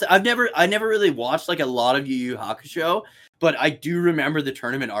 I never really watched like a lot of Yu Yu Hakusho, but I do remember the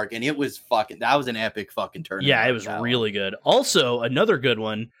tournament arc, and it was that was an epic fucking tournament. Yeah, it was really good. Also, another good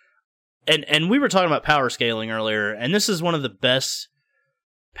one, and we were talking about power scaling earlier, and this is one of the best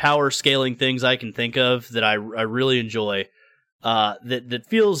power scaling things I can think of that I really enjoy. That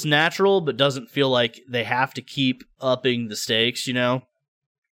feels natural, but doesn't feel like they have to keep upping the stakes, you know?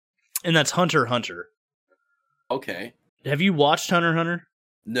 And that's Hunter x Hunter. Okay. Have you watched Hunter x Hunter?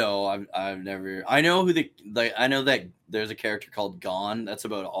 No, I've never. I know I know that there's a character called Gon. That's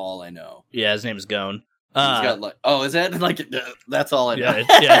about all I know. Yeah, his name is Gon. He's got like, oh, is that like, that's all I know.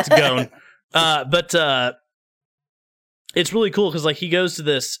 It's Gon. But it's really cool because like he goes to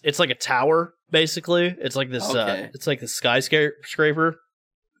this. It's like a tower. Basically, it's like this. Okay. It's like the skyscraper,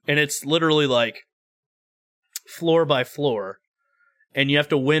 and it's literally like floor by floor, and you have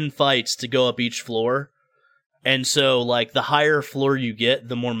to win fights to go up each floor. And so, like, the higher floor you get,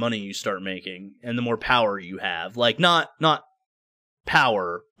 the more money you start making, and the more power you have. Like, not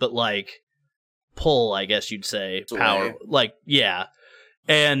power, but like pull, I guess you'd say, power. Sway. Like, yeah.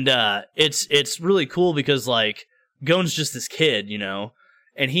 And it's really cool because, like, Gon's just this kid, you know,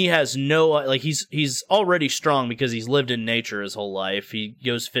 and he has no, like, he's already strong because he's lived in nature his whole life. He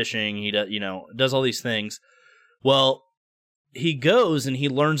goes fishing, he does, you know, does all these things. Well, he goes and he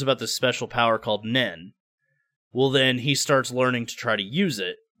learns about this special power called Nen. Well, then he starts learning to try to use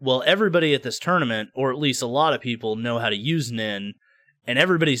it. Well, everybody at this tournament, or at least a lot of people, know how to use Nen, and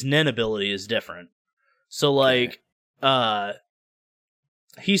everybody's Nen ability is different. So, like, Hisoka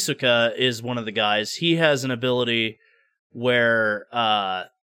is one of the guys. He has an ability where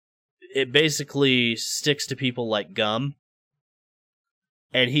it basically sticks to people like gum,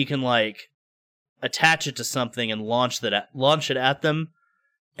 and he can, like, attach it to something and launch it at them,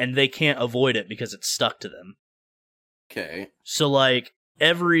 and they can't avoid it because it's stuck to them. Okay. So, like,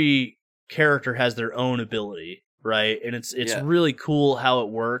 every character has their own ability, right? And it's really cool how it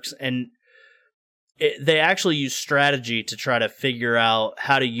works, and they actually use strategy to try to figure out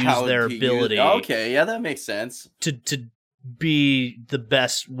how to use their ability. Okay, yeah, that makes sense. To be the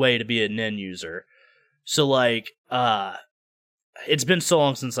best way to be a Nen user. So, like, it's been so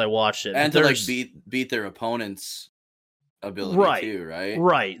long since I watched it. And to, like, beat their opponent's ability too, right?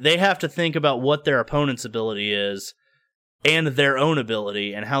 Right. They have to think about what their opponent's ability is and their own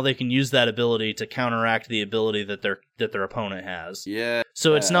ability and how they can use that ability to counteract the ability that their opponent has. Yeah.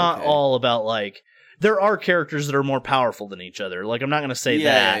 So it's not all about, like, there are characters that are more powerful than each other. Like, I'm not going to say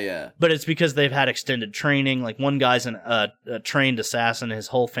that. Yeah. But it's because they've had extended training. Like, one guy's a trained assassin. His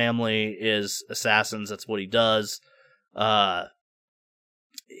whole family is assassins. That's what he does.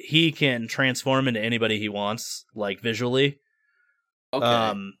 He can transform into anybody he wants, like, visually.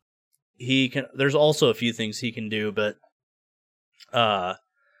 Okay. He can. There's also a few things he can do, but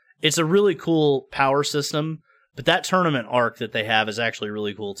it's a really cool power system. But that tournament arc that they have is actually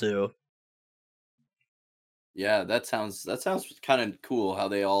really cool too. Yeah, that sounds kind of cool how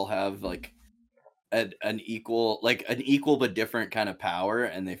they all have, like, an equal but different kind of power,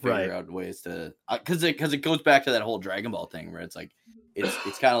 and they figure out ways to, because it goes back to that whole Dragon Ball thing where it's like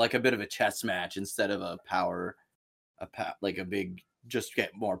it's kind of like a bit of a chess match instead of like a big just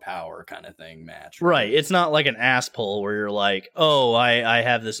get more power kind of thing match. Right. It's not like an ass pull where you're like, oh, I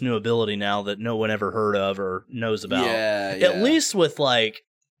have this new ability now that no one ever heard of or knows about. Yeah. At least with, like,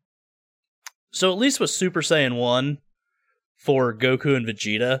 so at least with Super Saiyan 1 for Goku and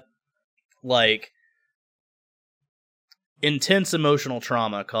Vegeta, like, intense emotional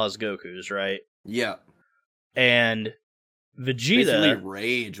trauma caused Goku's, right? Yeah. And Vegeta... Basically,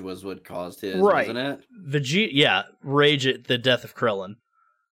 rage was what caused his, wasn't it? Rage at the death of Krillin.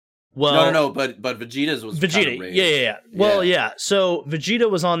 Well, no, but Vegeta's was Vegeta, kind of rage. Yeah. Well, yeah. So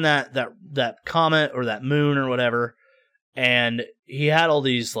Vegeta was on that comet or that moon or whatever, and he had all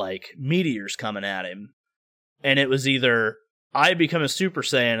these, like, meteors coming at him, and it was either I become a Super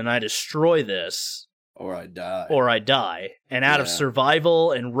Saiyan and I destroy this, or I die. And out of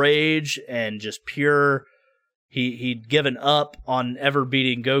survival and rage and just pure, he'd given up on ever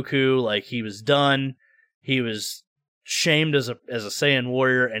beating Goku. Like, he was done. He was shamed as a Saiyan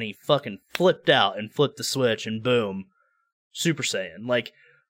warrior, and he fucking flipped out and flipped the switch, and boom, Super Saiyan. Like,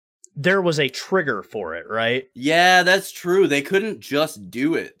 there was a trigger for it, right? Yeah, that's true. They couldn't just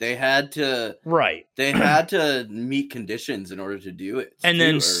do it. They had to They had to meet conditions in order to do it. And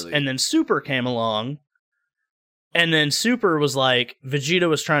then Super came along, and then Super was like, Vegeta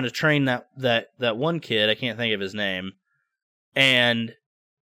was trying to train that one kid, I can't think of his name, and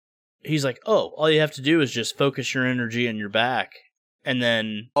he's like, oh, all you have to do is just focus your energy in your back. And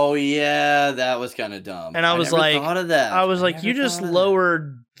then... Oh, yeah, that was kind of dumb. And I was never like... thought of that. I was like, you just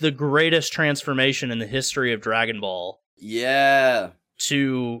lowered the greatest transformation in the history of Dragon Ball. Yeah.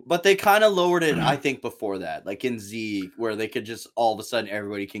 To... But they kind of lowered it, I think, before that. Like in Z, where they could just... All of a sudden,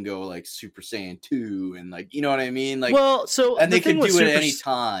 everybody can go, like, Super Saiyan 2. And, like, you know what I mean? Like, well, so... And they could do it at any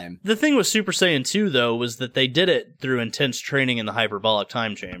time. The thing with Super Saiyan 2, though, was that they did it through intense training in the hyperbolic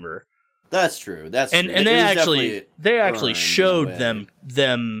time chamber. That's true. And they actually showed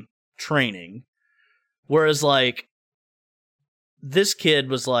them training, whereas, like, this kid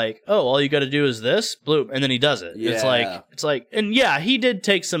was like, oh, all you got to do is this, bloop, and then he does it. Yeah. It's like, and yeah, he did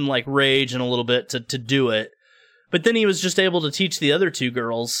take some, like, rage and a little bit to do it, but then he was just able to teach the other two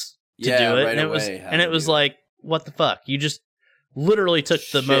girls to do it, and it was like, what the fuck? You just literally took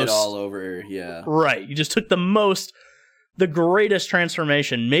the most all over, yeah. Right, you just took the greatest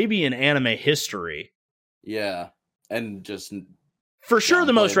transformation, maybe in anime history. Yeah, and just... For sure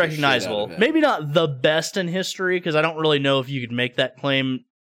the most recognizable. Maybe not the best in history, because I don't really know if you could make that claim.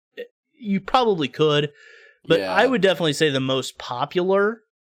 You probably could, but I would definitely say the most popular,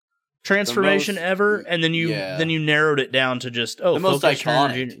 transformation ever, and then you narrowed it down to just the most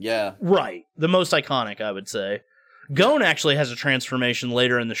iconic. Yeah, right, the most iconic, I would say. Gon actually has a transformation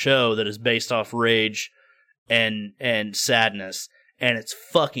later in the show that is based off rage and sadness, and it's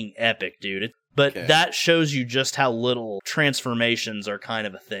fucking epic, dude. But that shows you just how little transformations are kind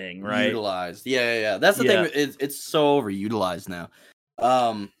of a thing, right? Utilized. Yeah. That's the thing. It's so overutilized now.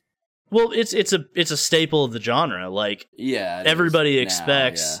 Well, it's a staple of the genre. Like, everybody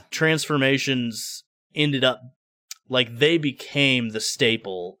expects transformations ended up like they became the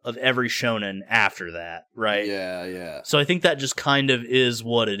staple of every shonen after that, right? Yeah. So I think that just kind of is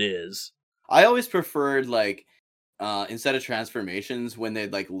what it is. I always preferred like instead of transformations when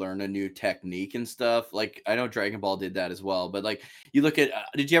they'd like learn a new technique and stuff. Like I know Dragon Ball did that as well, but like you look at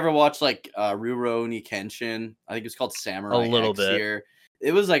did you ever watch like Rurouni Kenshin? I think it's called Samurai a little X bit. here.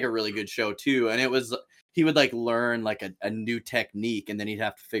 It was like a really good show too, and it was he would like learn like a new technique, and then he'd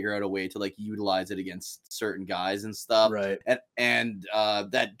have to figure out a way to like utilize it against certain guys and stuff. Right. And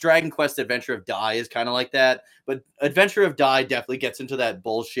that Dragon Quest Adventure of Dai is kind of like that, but Adventure of Dai definitely gets into that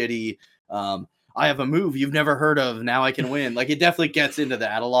bullshitty. I have a move you've never heard of. Now I can win. Like it definitely gets into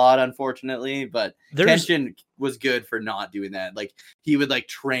that a lot, unfortunately. But Kenshin was good for not doing that. Like he would like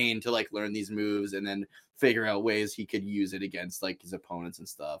train to like learn these moves and then figure out ways he could use it against like his opponents and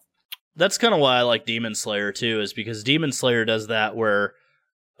stuff. That's kind of why I like Demon Slayer too, is because Demon Slayer does that where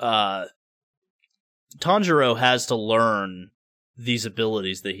Tanjiro has to learn these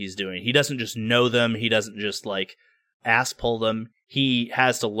abilities that he's doing. He doesn't just know them. He doesn't just like ass pull them. He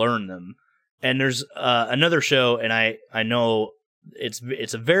has to learn them. And there's another show, and I know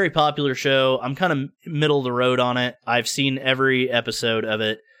it's a very popular show. I'm kind of middle of the road on it. I've seen every episode of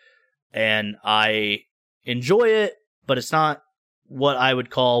it, and I enjoy it, but it's not what I would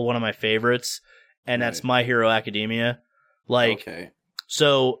call one of my favorites, and that's My Hero Academia. Like,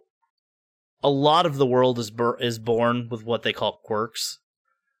 so a lot of the world is born with what they call quirks,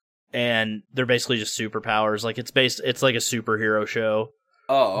 and they're basically just superpowers. Like it's like a superhero show.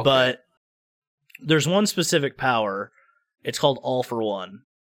 Oh, okay. But there's one specific power. It's called All for One.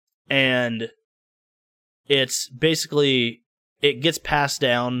 And it's basically, it gets passed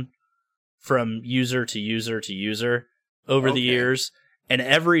down from user to user to user over the years. And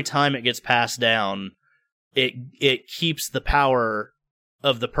every time it gets passed down, it keeps the power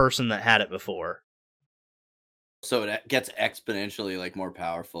of the person that had it before. So it gets exponentially like more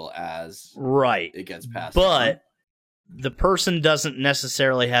powerful as it gets passed down. But the person doesn't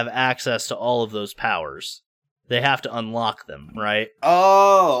necessarily have access to all of those powers. They have to unlock them, right?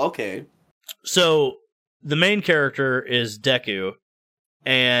 Oh, okay. So the main character is Deku,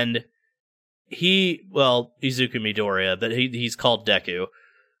 and he's Izuku Midoriya, but he's called Deku.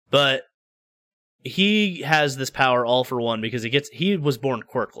 But he has this power All for One because he was born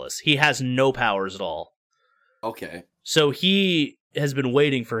quirkless. He has no powers at all. Okay. So he has been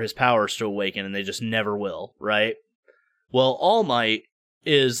waiting for his powers to awaken, and they just never will, right? Well, All Might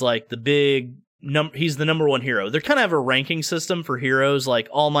is like the big he's the number one hero. They kind of have a ranking system for heroes. Like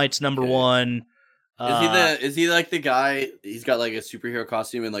All Might's number one. Is he like the guy? He's got like a superhero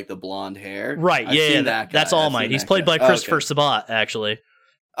costume and like the blonde hair, right? That's All Might. He's played by Christopher Sabat, actually.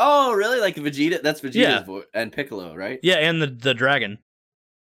 Oh, really? Like Vegeta? That's Vegeta's voice and Piccolo, right? Yeah, and the dragon.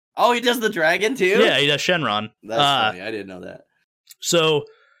 Oh, he does the dragon too. Yeah, he does Shenron. That's funny. I didn't know that. So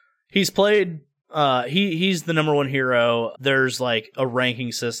he's played. He's the number one hero. There's like a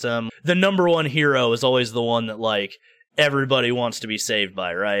ranking system. The number one hero is always the one that like everybody wants to be saved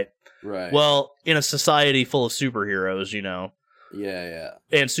by, right? Right. Well, in a society full of superheroes, you know. Yeah.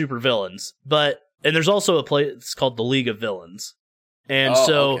 And supervillains. And there's also a place it's called the League of Villains. And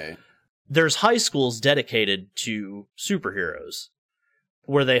there's high schools dedicated to superheroes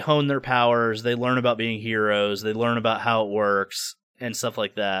where they hone their powers, they learn about being heroes, they learn about how it works and stuff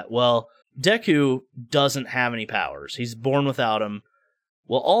like that. Well, Deku doesn't have any powers. He's born without them.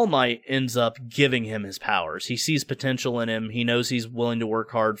 Well, All Might ends up giving him his powers. He sees potential in him. He knows he's willing to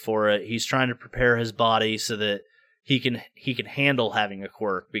work hard for it. He's trying to prepare his body so that he can handle having a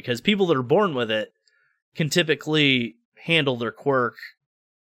quirk, because people that are born with it can typically handle their quirk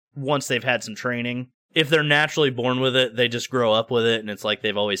once they've had some training. If they're naturally born with it, they just grow up with it and it's like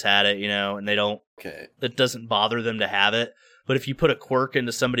they've always had it, you know, and they don't it doesn't bother them to have it. But if you put a quirk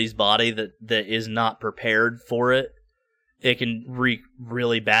into somebody's body that is not prepared for it, it can wreak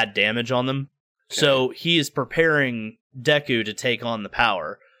really bad damage on them. So he is preparing Deku to take on the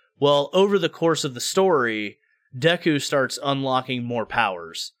power. Well, over the course of the story, Deku starts unlocking more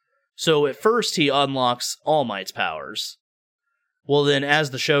powers. So at first he unlocks All Might's powers. Well, then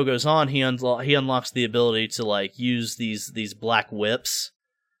as the show goes on, he unlocks the ability to like use these black whips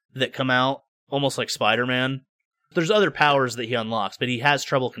that come out, almost like Spider-Man. There's other powers that he unlocks, but he has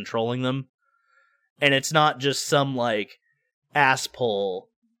trouble controlling them. And it's not just some, like, ass pull,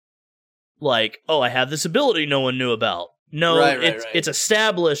 like, oh, I have this ability no one knew about. No, it's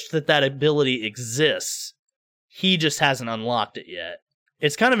established that ability exists. He just hasn't unlocked it yet.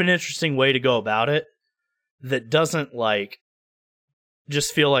 It's kind of an interesting way to go about it that doesn't, like,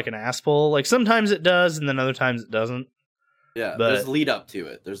 just feel like an ass pull. Like, sometimes it does, and then other times it doesn't. Yeah, but there's lead up to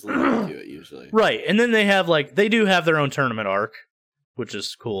it. Usually. Right, and then they do have their own tournament arc, which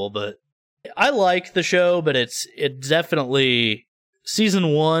is cool, but I like the show, but it definitely...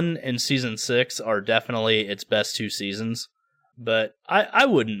 Season 1 and Season 6 are definitely its best 2 seasons, but I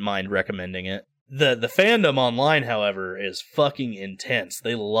wouldn't mind recommending it. The fandom online, however, is fucking intense.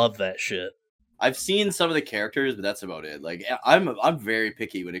 They love that shit. I've seen some of the characters, but that's about it. Like, I'm very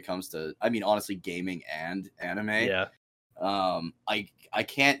picky when it comes to, I mean, honestly, gaming and anime. Yeah. I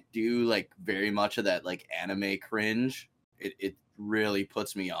can't do, like, very much of that, like, anime cringe. It really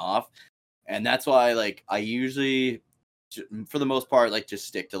puts me off. And that's why, like, I usually, for the most part, like, just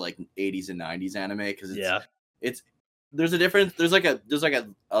stick to, like, 80s and 90s anime, because there's a difference. There's like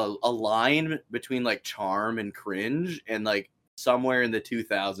a line between, like, charm and cringe, and, like, somewhere in the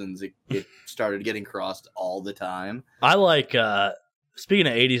 2000s it started getting crossed all the time. I like speaking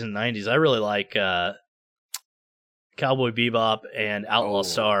of 80s and 90s, I really like Cowboy Bebop and Outlaw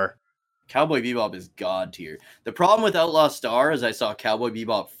Star. Cowboy Bebop is god tier. The problem with Outlaw Star is I saw Cowboy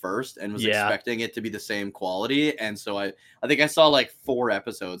Bebop first and was expecting it to be the same quality, and so I think I saw like 4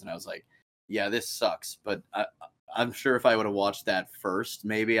 episodes and I was like, yeah, this sucks. But I'm sure if I would have watched that first,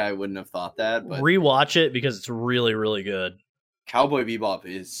 maybe I wouldn't have thought that. But rewatch it because it's really, really good. Cowboy Bebop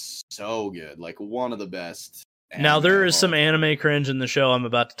is so good, like one of the best. Now there is some anime cringe in the show I'm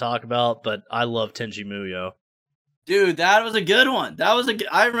about to talk about, but I love Tenji Muyo. Dude, that was a good one.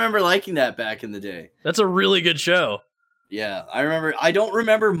 I remember liking that back in the day. That's a really good show. Yeah, I remember. I don't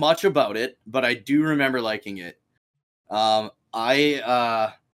remember much about it, but I do remember liking it. Ryoko.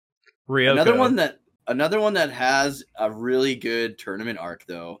 Another one that has a really good tournament arc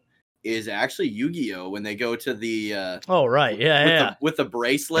though is actually Yu-Gi-Oh! When they go to the with the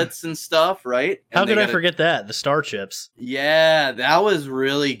bracelets and stuff, right? How could I forget that? The star chips. Yeah, that was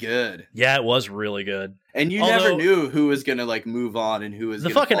really good. Yeah, it was really good. And you never knew who was gonna like move on and who was the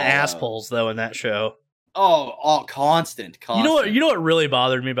gonna fucking assholes though in that show. Constant. You know what really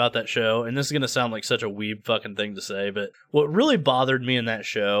bothered me about that show, and this is gonna sound like such a weeb fucking thing to say, but what really bothered me in that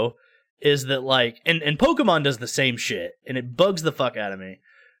show is that, like, and Pokemon does the same shit, and it bugs the fuck out of me.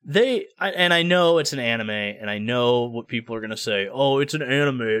 I know it's an anime, and I know what people are gonna say. Oh, it's an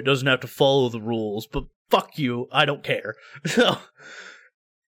anime; it doesn't have to follow the rules. But fuck you, I don't care. So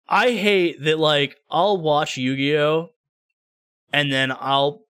I hate that. Like, I'll watch Yu-Gi-Oh, and then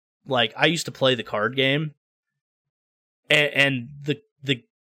I used to play the card game, and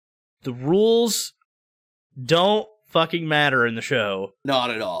the rules don't fucking matter in the show.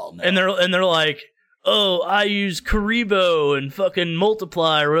 Not at all. No. And they're like, oh, I use Karibo and fucking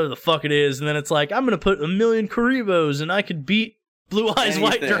multiply or whatever the fuck it is, and then it's like, I'm gonna put 1,000,000 Karibos and I could beat Blue Eyes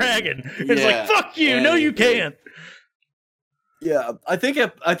White Dragon. It's like, fuck you, no you can't. Yeah, I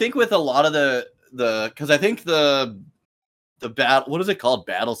think with a lot of the because I think the battle, what is it called,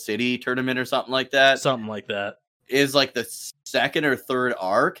 Battle City tournament or something like that is like the second or third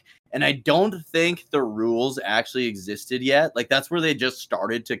arc. And I don't think the rules actually existed yet. Like, that's where they just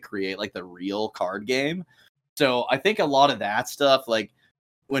started to create, like, the real card game. So I think a lot of that stuff, like,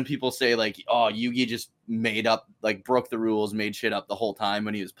 when people say, like, oh, Yugi just made up, like, broke the rules, made shit up the whole time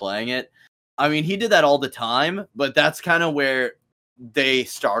when he was playing it. I mean, he did that all the time, but that's kind of where they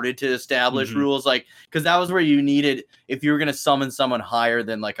started to establish rules. Like, because that was where you needed, if you were going to summon someone higher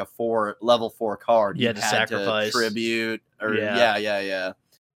than, like, a level 4 card, you had to sacrifice. Tribute. Or, yeah.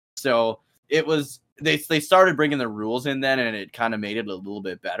 So it was, they started bringing the rules in then, and it kind of made it a little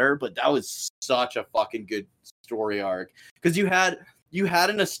bit better. But that was such a fucking good story arc, because you had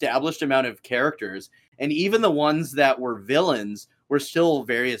an established amount of characters, and even the ones that were villains were still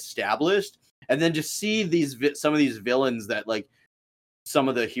very established. And then just see some of these villains that, like, some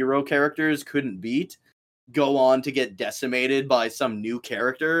of the hero characters couldn't beat go on to get decimated by some new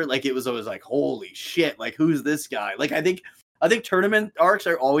character. Like, it was always like, holy shit, like, who's this guy? Like, I think tournament arcs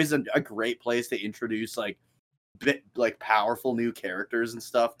are always a great place to introduce like powerful new characters and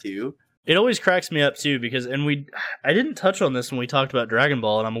stuff too. It always cracks me up too, because I didn't touch on this when we talked about Dragon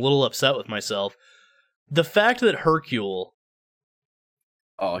Ball, and I'm a little upset with myself. The fact that Hercule,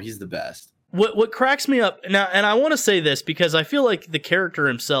 he's the best. What cracks me up now, and I want to say this because I feel like the character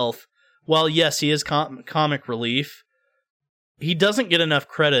himself, while yes, he is comic relief, he doesn't get enough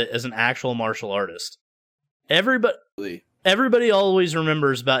credit as an actual martial artist. Everybody always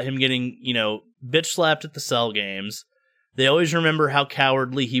remembers about him getting, bitch slapped at the Cell games. They always remember how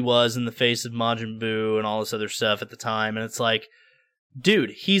cowardly he was in the face of Majin Buu and all this other stuff at the time. And it's like,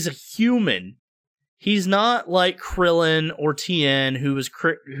 dude, he's a human. He's not like Krillin or Tien, who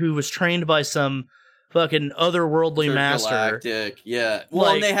was trained by some fucking otherworldly master. Galactic, yeah.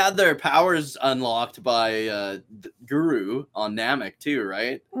 Well, and they had their powers unlocked by Guru on Namek too,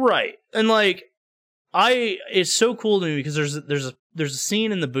 right? Right. And it's so cool to me because there's a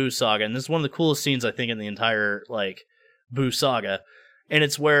scene in the Buu saga, and this is one of the coolest scenes I think in the entire Buu saga, and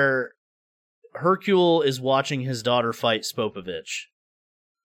it's where Hercule is watching his daughter fight Spopovich,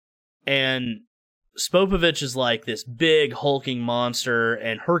 and Spopovich is like this big hulking monster,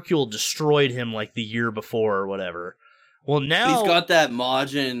 and Hercule destroyed him like the year before or whatever. Well, now he's got that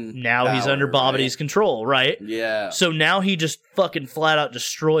Majin. Now he's under Babidi's control, right? Yeah. So now he just fucking flat out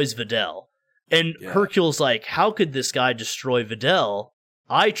destroys Videl. And Hercule's like, how could this guy destroy Videl?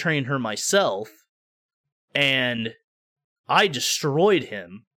 I trained her myself, and I destroyed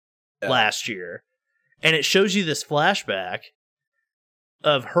him last year. And it shows you this flashback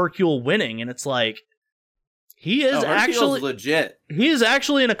of Hercule winning, and it's like, he is actually legit. He is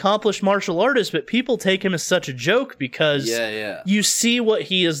actually an accomplished martial artist, but people take him as such a joke because you see what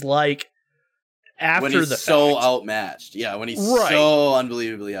he is like after when he's the so fact. Outmatched. Yeah, when he's so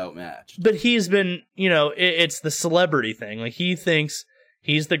unbelievably outmatched. But he's been, it's the celebrity thing. Like, he thinks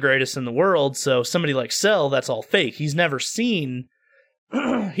he's the greatest in the world, so somebody like Cell, that's all fake. He's never seen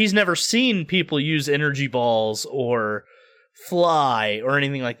people use energy balls or fly or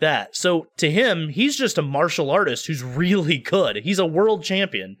anything like that. So to him, he's just a martial artist who's really good. He's a world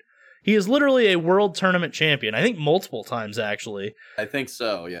champion. He is literally a world tournament champion. I think multiple times, actually. I think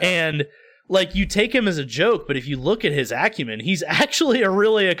so, yeah. And you take him as a joke, but if you look at his acumen, he's actually a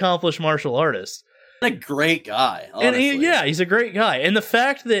really accomplished martial artist. A great guy, honestly. And he's a great guy. And the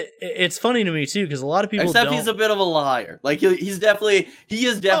fact that it's funny to me too, because a lot of people he's a bit of a liar. He is definitely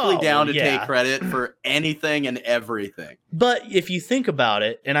down to take credit for anything and everything. But if you think about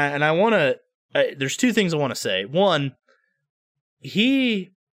it, and I want to, there's two things I want to say. One, he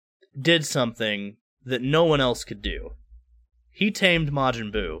did something that no one else could do. He tamed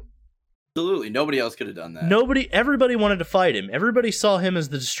Majin Buu. Absolutely. Nobody else could have done that. Everybody wanted to fight him. Everybody saw him as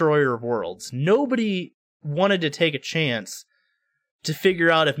the destroyer of worlds. Nobody wanted to take a chance to figure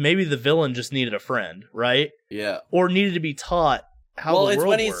out if maybe the villain just needed a friend, right? Yeah. Or needed to be taught how the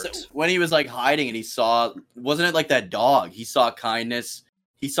world worked. When he was hiding and he saw, wasn't it like that dog? He saw kindness.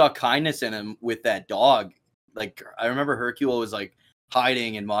 He saw kindness in him with that dog. I remember Hercule was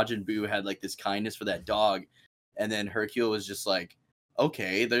hiding and Majin Buu had this kindness for that dog. And then Hercule was just like,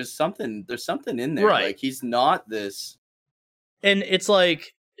 okay, there's something in there. Right. He's not this. And it's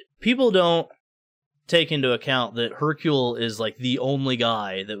people don't take into account that Hercule is the only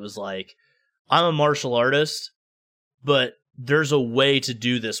guy that was I'm a martial artist, but there's a way to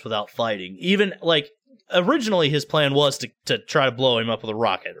do this without fighting. Even originally his plan was to try to blow him up with a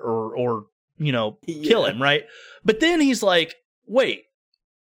rocket or kill him, right? But then he's like, wait,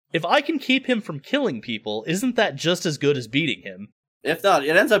 if I can keep him from killing people, isn't that just as good as beating him? If not,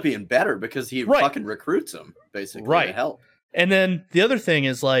 it ends up being better because he fucking recruits him, basically, to help. And then the other thing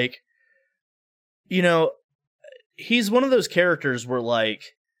is, he's one of those characters where,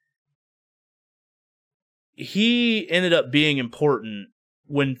 he ended up being important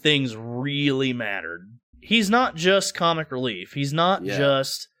when things really mattered. He's not just comic relief. He's not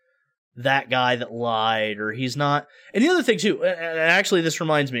just that guy that lied, or he's not... And the other thing, too, and actually this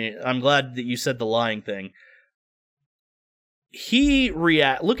reminds me, I'm glad that you said the lying thing.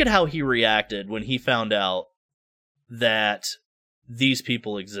 Look at how he reacted when he found out that these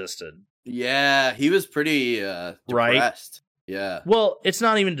people existed. Yeah, he was pretty depressed. Right? Yeah. Well, it's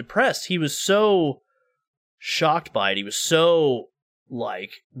not even depressed. He was so shocked by it. He was so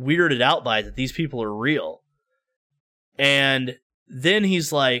weirded out by it that these people are real. And then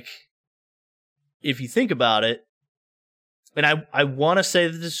he's like, if you think about it, and I want to say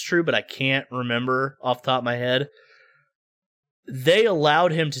that this is true, but I can't remember off the top of my head. They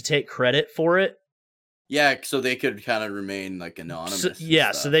allowed him to take credit for it. Yeah, so they could kind of remain anonymous.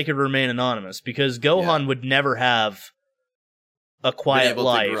 So they could remain anonymous because Gohan would never have a quiet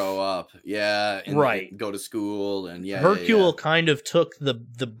life. To grow up, and go to school, and Hercule kind of took the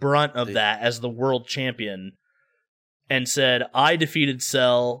brunt of that as the world champion, and said, "I defeated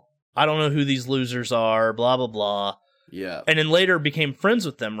Cell. I don't know who these losers are. Blah blah blah." Yeah, and then later became friends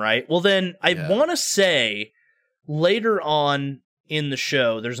with them. Right. Well, then I want to say. Later on in the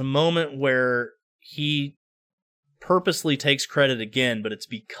show, there's a moment where he purposely takes credit again, but it's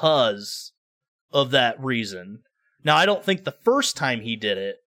because of that reason. Now, I don't think the first time he did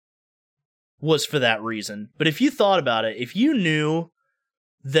it was for that reason, but if you thought about it, if you knew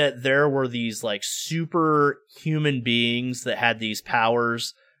that there were these like super human beings that had these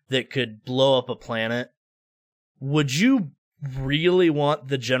powers that could blow up a planet, would you really want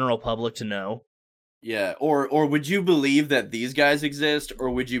the general public to know? Yeah, or would you believe that these guys exist,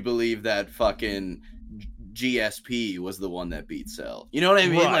 or would you believe that fucking GSP was the one that beat Cell? You know what I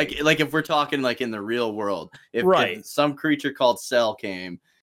mean? Right. Like if we're talking like in the real world, if Right. some creature called Cell came,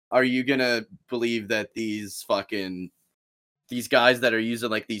 are you gonna believe that these guys that are using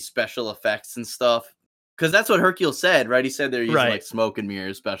like these special effects and stuff? Because that's what Hercule said, right? He said they're using Right. like smoke and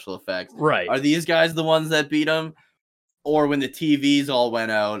mirrors special effects. Right. Are these guys the ones that beat him? Or when the TVs all went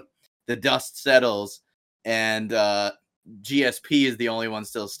out, the dust settles, and GSP is the only one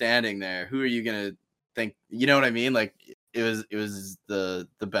still standing there. Who are you gonna think? You know what I mean? Like it was the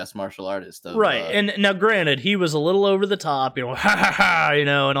best martial artist. Of, right. And now, granted, he was a little over the top, you know, ha ha ha, you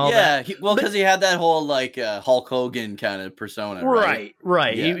know, and all that. Yeah, because he had that whole like Hulk Hogan kind of persona. Right.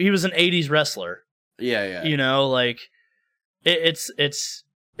 Yeah. He was an '80s wrestler. Yeah. You know, like it's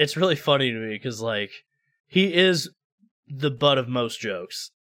really funny to me because like he is the butt of most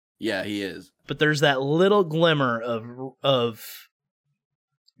jokes. Yeah, he is. But there's that little glimmer of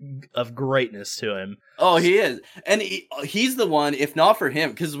greatness to him. Oh, he is. And he's the one, if not for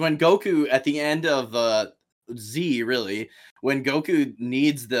him, because when Goku, at the end of Z, really, when Goku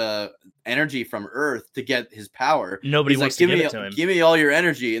needs the energy from Earth to get his power, nobody wants to give it to him. Give me all your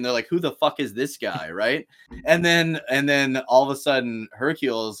energy. And they're like, who the fuck is this guy, right? and then all of a sudden,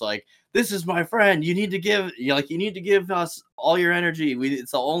 Hercule is like, this is my friend. You need to give us all your energy.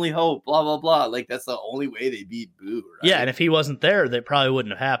 It's the only hope. Blah blah blah. Like that's the only way they beat Boo. Right? Yeah, and if he wasn't there, that probably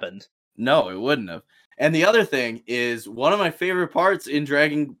wouldn't have happened. No, it wouldn't have. And the other thing is one of my favorite parts in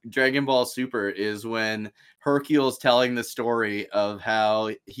Dragon Ball Super is when Hercule's telling the story of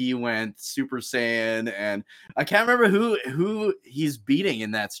how he went Super Saiyan, and I can't remember who he's beating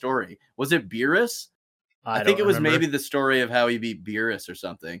in that story. Was it Beerus? I think it was maybe the story of how he beat Beerus or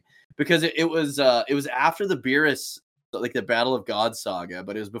something. Because it was after the Beerus, like the Battle of God saga,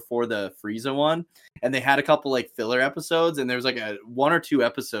 but it was before the Frieza one, and they had a couple like filler episodes, and there was like one or two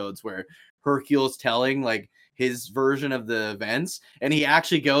episodes where Hercule's telling like his version of the events, and he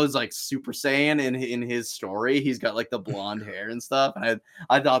actually goes like Super Saiyan in his story. He's got like the blonde hair and stuff, and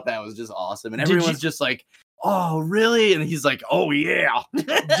I thought that was just awesome, and everyone's just like, oh really? And he's like, oh yeah.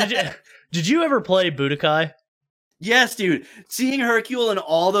 Did you ever play Budokai? Yes, dude. Seeing Hercule in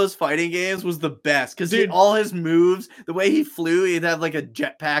all those fighting games was the best because all his moves, the way he flew, he'd have like a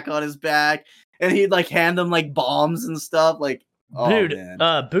jetpack on his back, and he'd like hand them like bombs and stuff. Like, dude,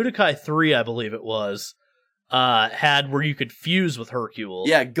 Budokai 3, I believe it was, had where you could fuse with Hercule.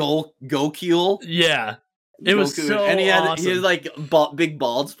 Yeah, Gokule. Yeah, it was so and he had awesome. like big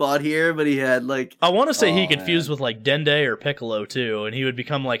bald spot here, but he had like I want to say he could fuse with like Dende or Piccolo too, and he would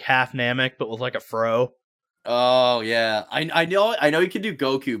become like half Namek but with like a fro. Oh yeah, I know you can do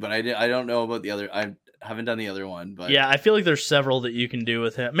Goku, but I don't know about the other. I haven't done the other one, but yeah, I feel like there's several that you can do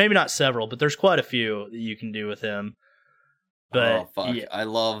with him. Maybe not several, but there's quite a few that you can do with him. But fuck, yeah. I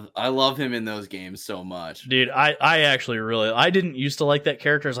love him in those games so much, dude. I actually I didn't used to like that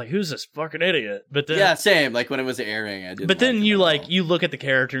character. I was like, who's this fucking idiot? But then, yeah, same. Like when it was airing, I didn't. But then you look at the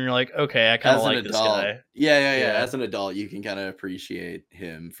character and you're like, okay, I kind of like this guy. Yeah. As an adult, you can kind of appreciate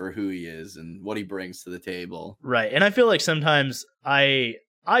him for who he is and what he brings to the table. Right, and I feel like sometimes I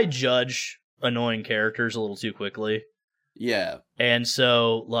judge annoying characters a little too quickly. Yeah, and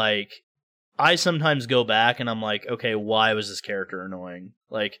so like. I sometimes go back and I'm like, okay, why was this character annoying?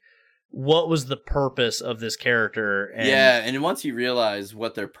 Like, what was the purpose of this character? And once you realize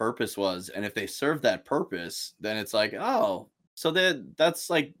what their purpose was, and if they serve that purpose, then it's like, oh, so that's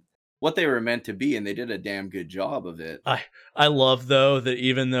like what they were meant to be, and they did a damn good job of it. I love though that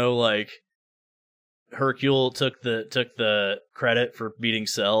even though like Hercule took the credit for beating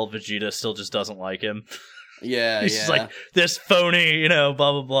Cell, Vegeta still just doesn't like him. Yeah, he's just like this phony, blah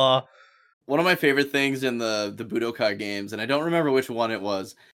blah blah. One of my favorite things in the Budokai games, and I don't remember which one it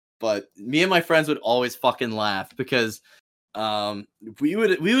was, but me and my friends would always fucking laugh because we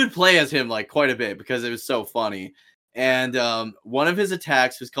would play as him like quite a bit because it was so funny. And one of his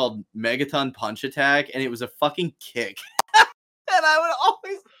attacks was called Megaton Punch Attack, and it was a fucking kick. And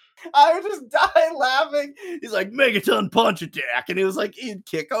I would just die laughing. He's like, Megaton Punch Attack, and he was like, he'd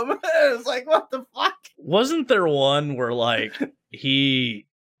kick him. It was like, what the fuck? Wasn't there one where like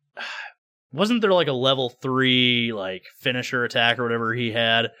wasn't there like a level 3 like finisher attack or whatever he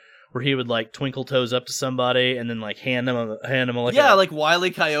had where he would like twinkle toes up to somebody and then like hand him like like Wile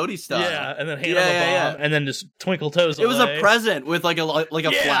E. Coyote style. Yeah, and then hand him a bomb and then just twinkle toes away. It was a present with like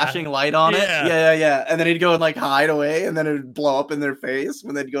a flashing light on it. Yeah. And then he'd go and like hide away, and then it would blow up in their face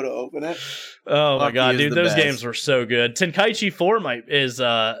when they'd go to open it. Oh my god, dude, those games were so good. Tenkaichi 4 is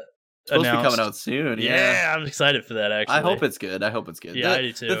supposed to be coming out soon. Yeah, I'm excited for that, actually. I hope it's good. Yeah, I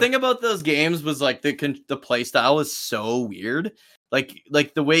do too. The thing about those games was like the play style was so weird. Like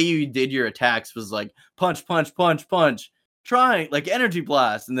the way you did your attacks was like punch, try like energy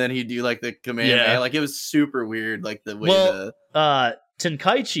blast, and then he'd do like the command. Like it was super weird. Like the way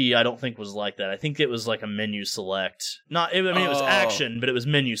Tenkaichi, I don't think was like that. I think it was like a menu select. It was action, but it was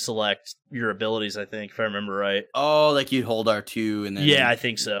menu select your abilities, I think, if I remember right. Oh, like you'd hold R2 and then... Yeah, I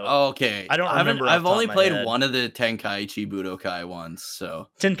think so. Oh, okay. I don't remember. I've only played one of the Tenkaichi Budokai ones, so...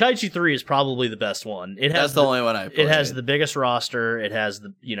 Tenkaichi 3 is probably the best one. That's the only one I played. It has the biggest roster. It has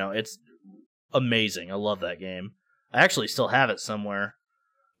the... it's amazing. I love that game. I actually still have it somewhere.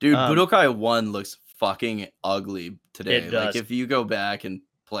 Dude, Budokai 1 looks fucking ugly today. It does. Like if you go back and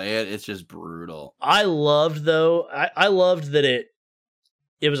play it, it's just brutal. I loved that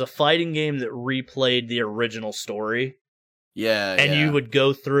it was a fighting game that replayed the original story. Yeah. And you would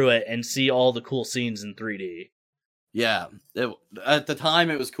go through it and see all the cool scenes in 3D. Yeah. At the time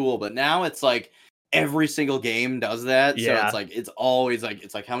it was cool, but now it's like every single game does that. Yeah. So it's like, it's always like,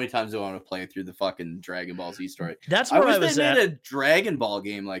 it's like, how many times do I want to play through the fucking Dragon Ball Z story? That's where I was at. They made a Dragon Ball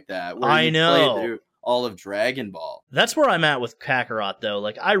game like that. Where I know. Play through all of Dragon Ball. That's where I'm at with Kakarot, though.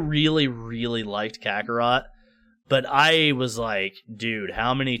 Like, I really, really liked Kakarot, but I was like, dude,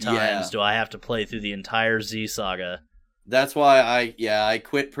 how many times do I have to play through the entire Z saga? That's why I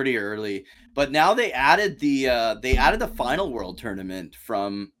quit pretty early. But now they added the Final World tournament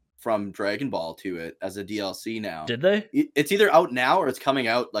from Dragon Ball to it as a DLC now. Did they? It's either out now or it's coming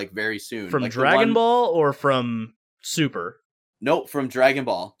out like very soon. From like Dragon Ball or from Super? Nope, from Dragon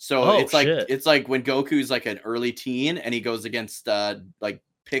Ball. So it's like when Goku's like an early teen and he goes against like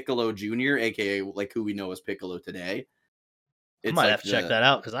Piccolo Jr., aka like who we know as Piccolo today. I might have to check that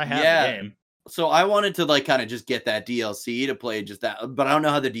out because I have the game. So I wanted to like kind of just get that DLC to play just that, but I don't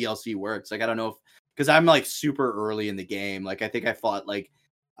know how the DLC works. Like I don't know because I'm like super early in the game. Like I think I fought like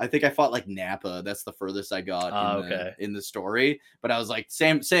Nappa. That's the furthest I got in the story. But I was like,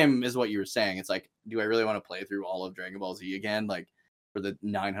 same as what you were saying. It's like, do I really want to play through all of Dragon Ball Z again? Like for the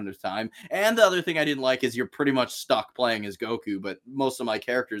 900th time. And the other thing I didn't like is you're pretty much stuck playing as Goku, but most of my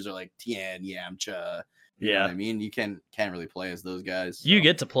characters are like Tien, Yamcha. You know what I mean? You can't really play as those guys. So. You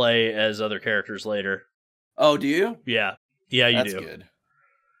get to play as other characters later. Oh, do you? Yeah. Yeah, you That's do.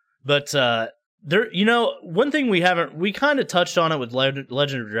 That's good. But one thing we kind of touched on it with Legend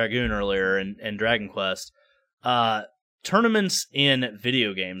of Dragoon earlier and Dragon Quest. Tournaments in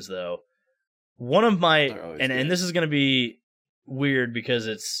video games, though. One of my, and this is going to be weird because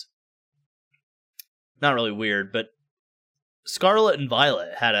it's not really weird, but Scarlet and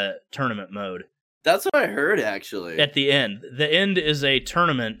Violet had a tournament mode. That's what I heard, actually. At the end. The end is a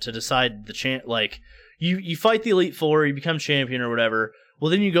tournament to decide the like, you fight the Elite Four, you become champion or whatever.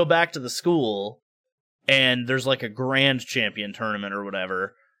 Well, then you go back to the school, and there's like a grand champion tournament or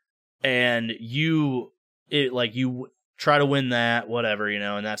whatever, and you try to win that, whatever,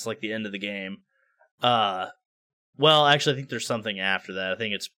 and that's like the end of the game. Well, actually, I think there's something after that. I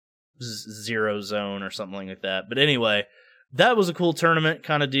think it's Zero Zone or something like that. But anyway, that was a cool tournament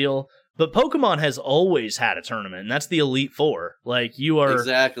kind of deal. But Pokemon has always had a tournament, and that's the Elite Four. Like, you are...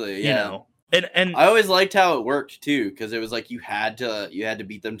 Exactly, yeah. And I always liked how it worked, too, because it was like you had to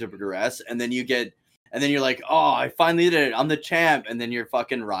beat them to progress, and then you're like, oh, I finally did it, I'm the champ, and then your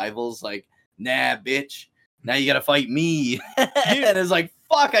fucking rival's like, nah, bitch, now you gotta fight me. And it's like,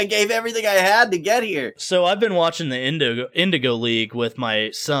 fuck, I gave everything I had to get here. So I've been watching the Indigo League with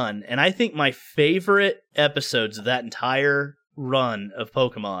my son, and I think my favorite episodes of that entire run of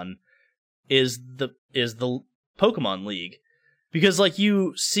Pokemon is the Pokemon League. Because, like,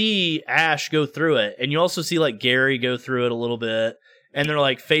 you see Ash go through it, and you also see, like, Gary go through it a little bit, and they're,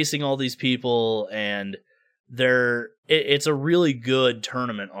 like, facing all these people, and it's a really good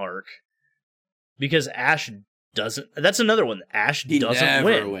tournament arc. Because Ash doesn't... That's another one. Ash doesn't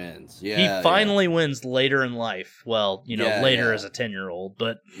win. He never wins. Yeah, he finally wins later in life. Well, later as a 10-year-old,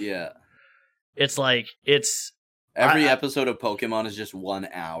 but... Yeah. It's like, it's... Every episode of Pokemon is just 1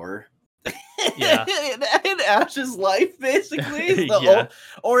 hour. Yeah. In Ash's life, basically. Yeah.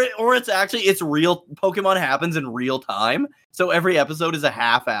 Or it's real. Pokemon happens in real time. So every episode is a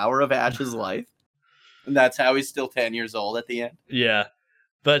half hour of Ash's life. And that's how he's still 10 years old at the end. Yeah.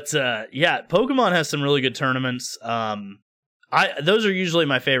 But, Pokemon has some really good tournaments. I Those are usually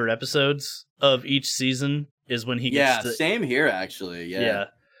my favorite episodes of each season. Is when he gets to, same here actually. Yeah.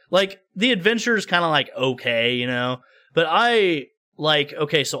 Like the adventure is kind of like okay, you know, but I like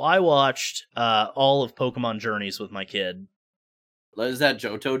okay. So I watched all of Pokemon Journeys with my kid. Is that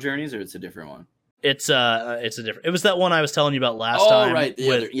Johto Journeys or it's a different one? It's a different. It was that one I was telling you about last time, right?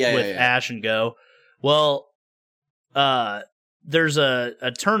 With Ash and Go. Well, there's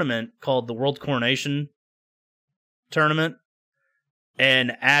a tournament called the World Coronation Tournament,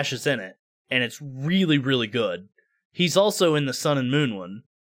 and Ash is in it, and it's really, really good. He's also in the Sun and Moon one,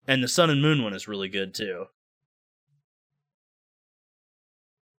 and the Sun and Moon one is really good too.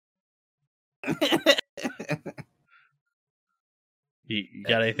 You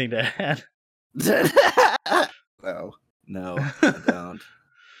got anything to add? No, I don't.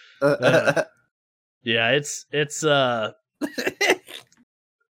 Yeah, it's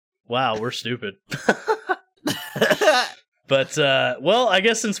wow, we're stupid. But well, I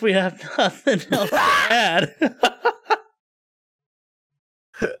guess since we have nothing else to add,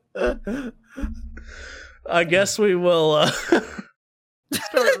 I guess we will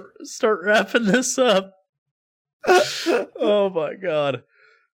start wrapping this up. Oh my god.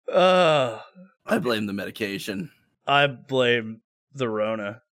 I blame the medication. I blame the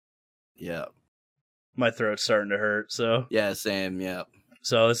Rona. Yeah. My throat's starting to hurt, so. Yeah, same, yeah.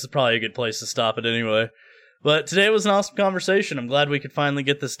 So this is probably a good place to stop it anyway. But today was an awesome conversation. I'm glad we could finally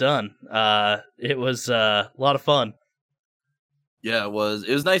get this done. It was a lot of fun. Yeah, it was.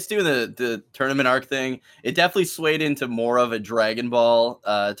 It was nice doing the tournament arc thing. It definitely swayed into more of a Dragon Ball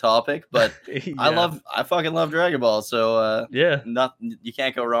topic, but yeah. I fucking love Dragon Ball, so yeah, you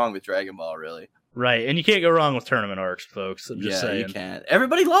can't go wrong with Dragon Ball, really. Right, and you can't go wrong with tournament arcs, folks. I'm just saying. You can't.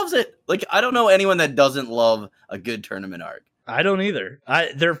 Everybody loves it. Like, I don't know anyone that doesn't love a good tournament arc. I don't either. I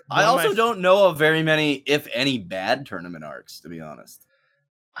also don't know of very many, if any, bad tournament arcs, to be honest.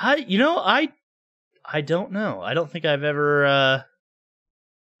 I don't know. I don't think I've ever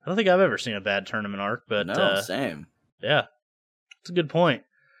seen a bad tournament arc, but no, same. Yeah. That's a good point.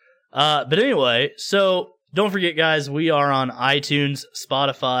 But anyway, so don't forget, guys, we are on iTunes,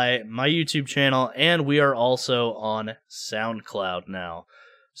 Spotify, my YouTube channel, and we are also on SoundCloud now.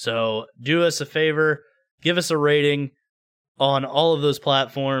 So do us a favor, give us a rating on all of those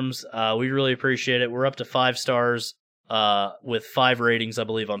platforms. We really appreciate it. We're up to 5 stars with 5 ratings, I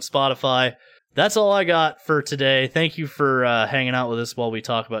believe, on Spotify. That's all I got for today. Thank you for hanging out with us while we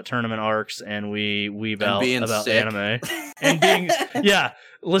talk about tournament arcs and we weeb out about anime. And being, yeah,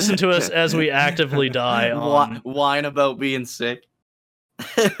 listen to us as we actively die on... Whine about being sick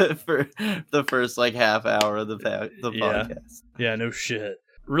for the first, half hour of the podcast. Yeah, no shit.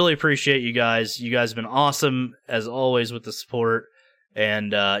 Really appreciate you guys. You guys have been awesome, as always, with the support.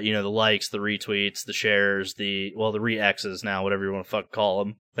 And, the likes, the retweets, the shares, the re-X's now, whatever you want to call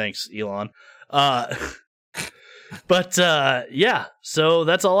them. Thanks, Elon. But yeah, so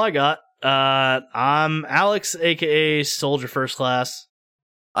that's all I got. I'm Alex, aka Soldier First Class.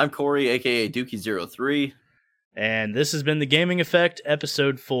 I'm Corey, aka Dookie03. And this has been The Gaming Effect,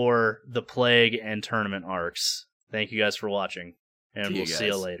 episode 4, The Plague and Tournament Arcs. Thank you guys for watching, and we'll see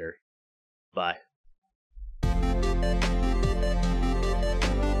you later. Bye.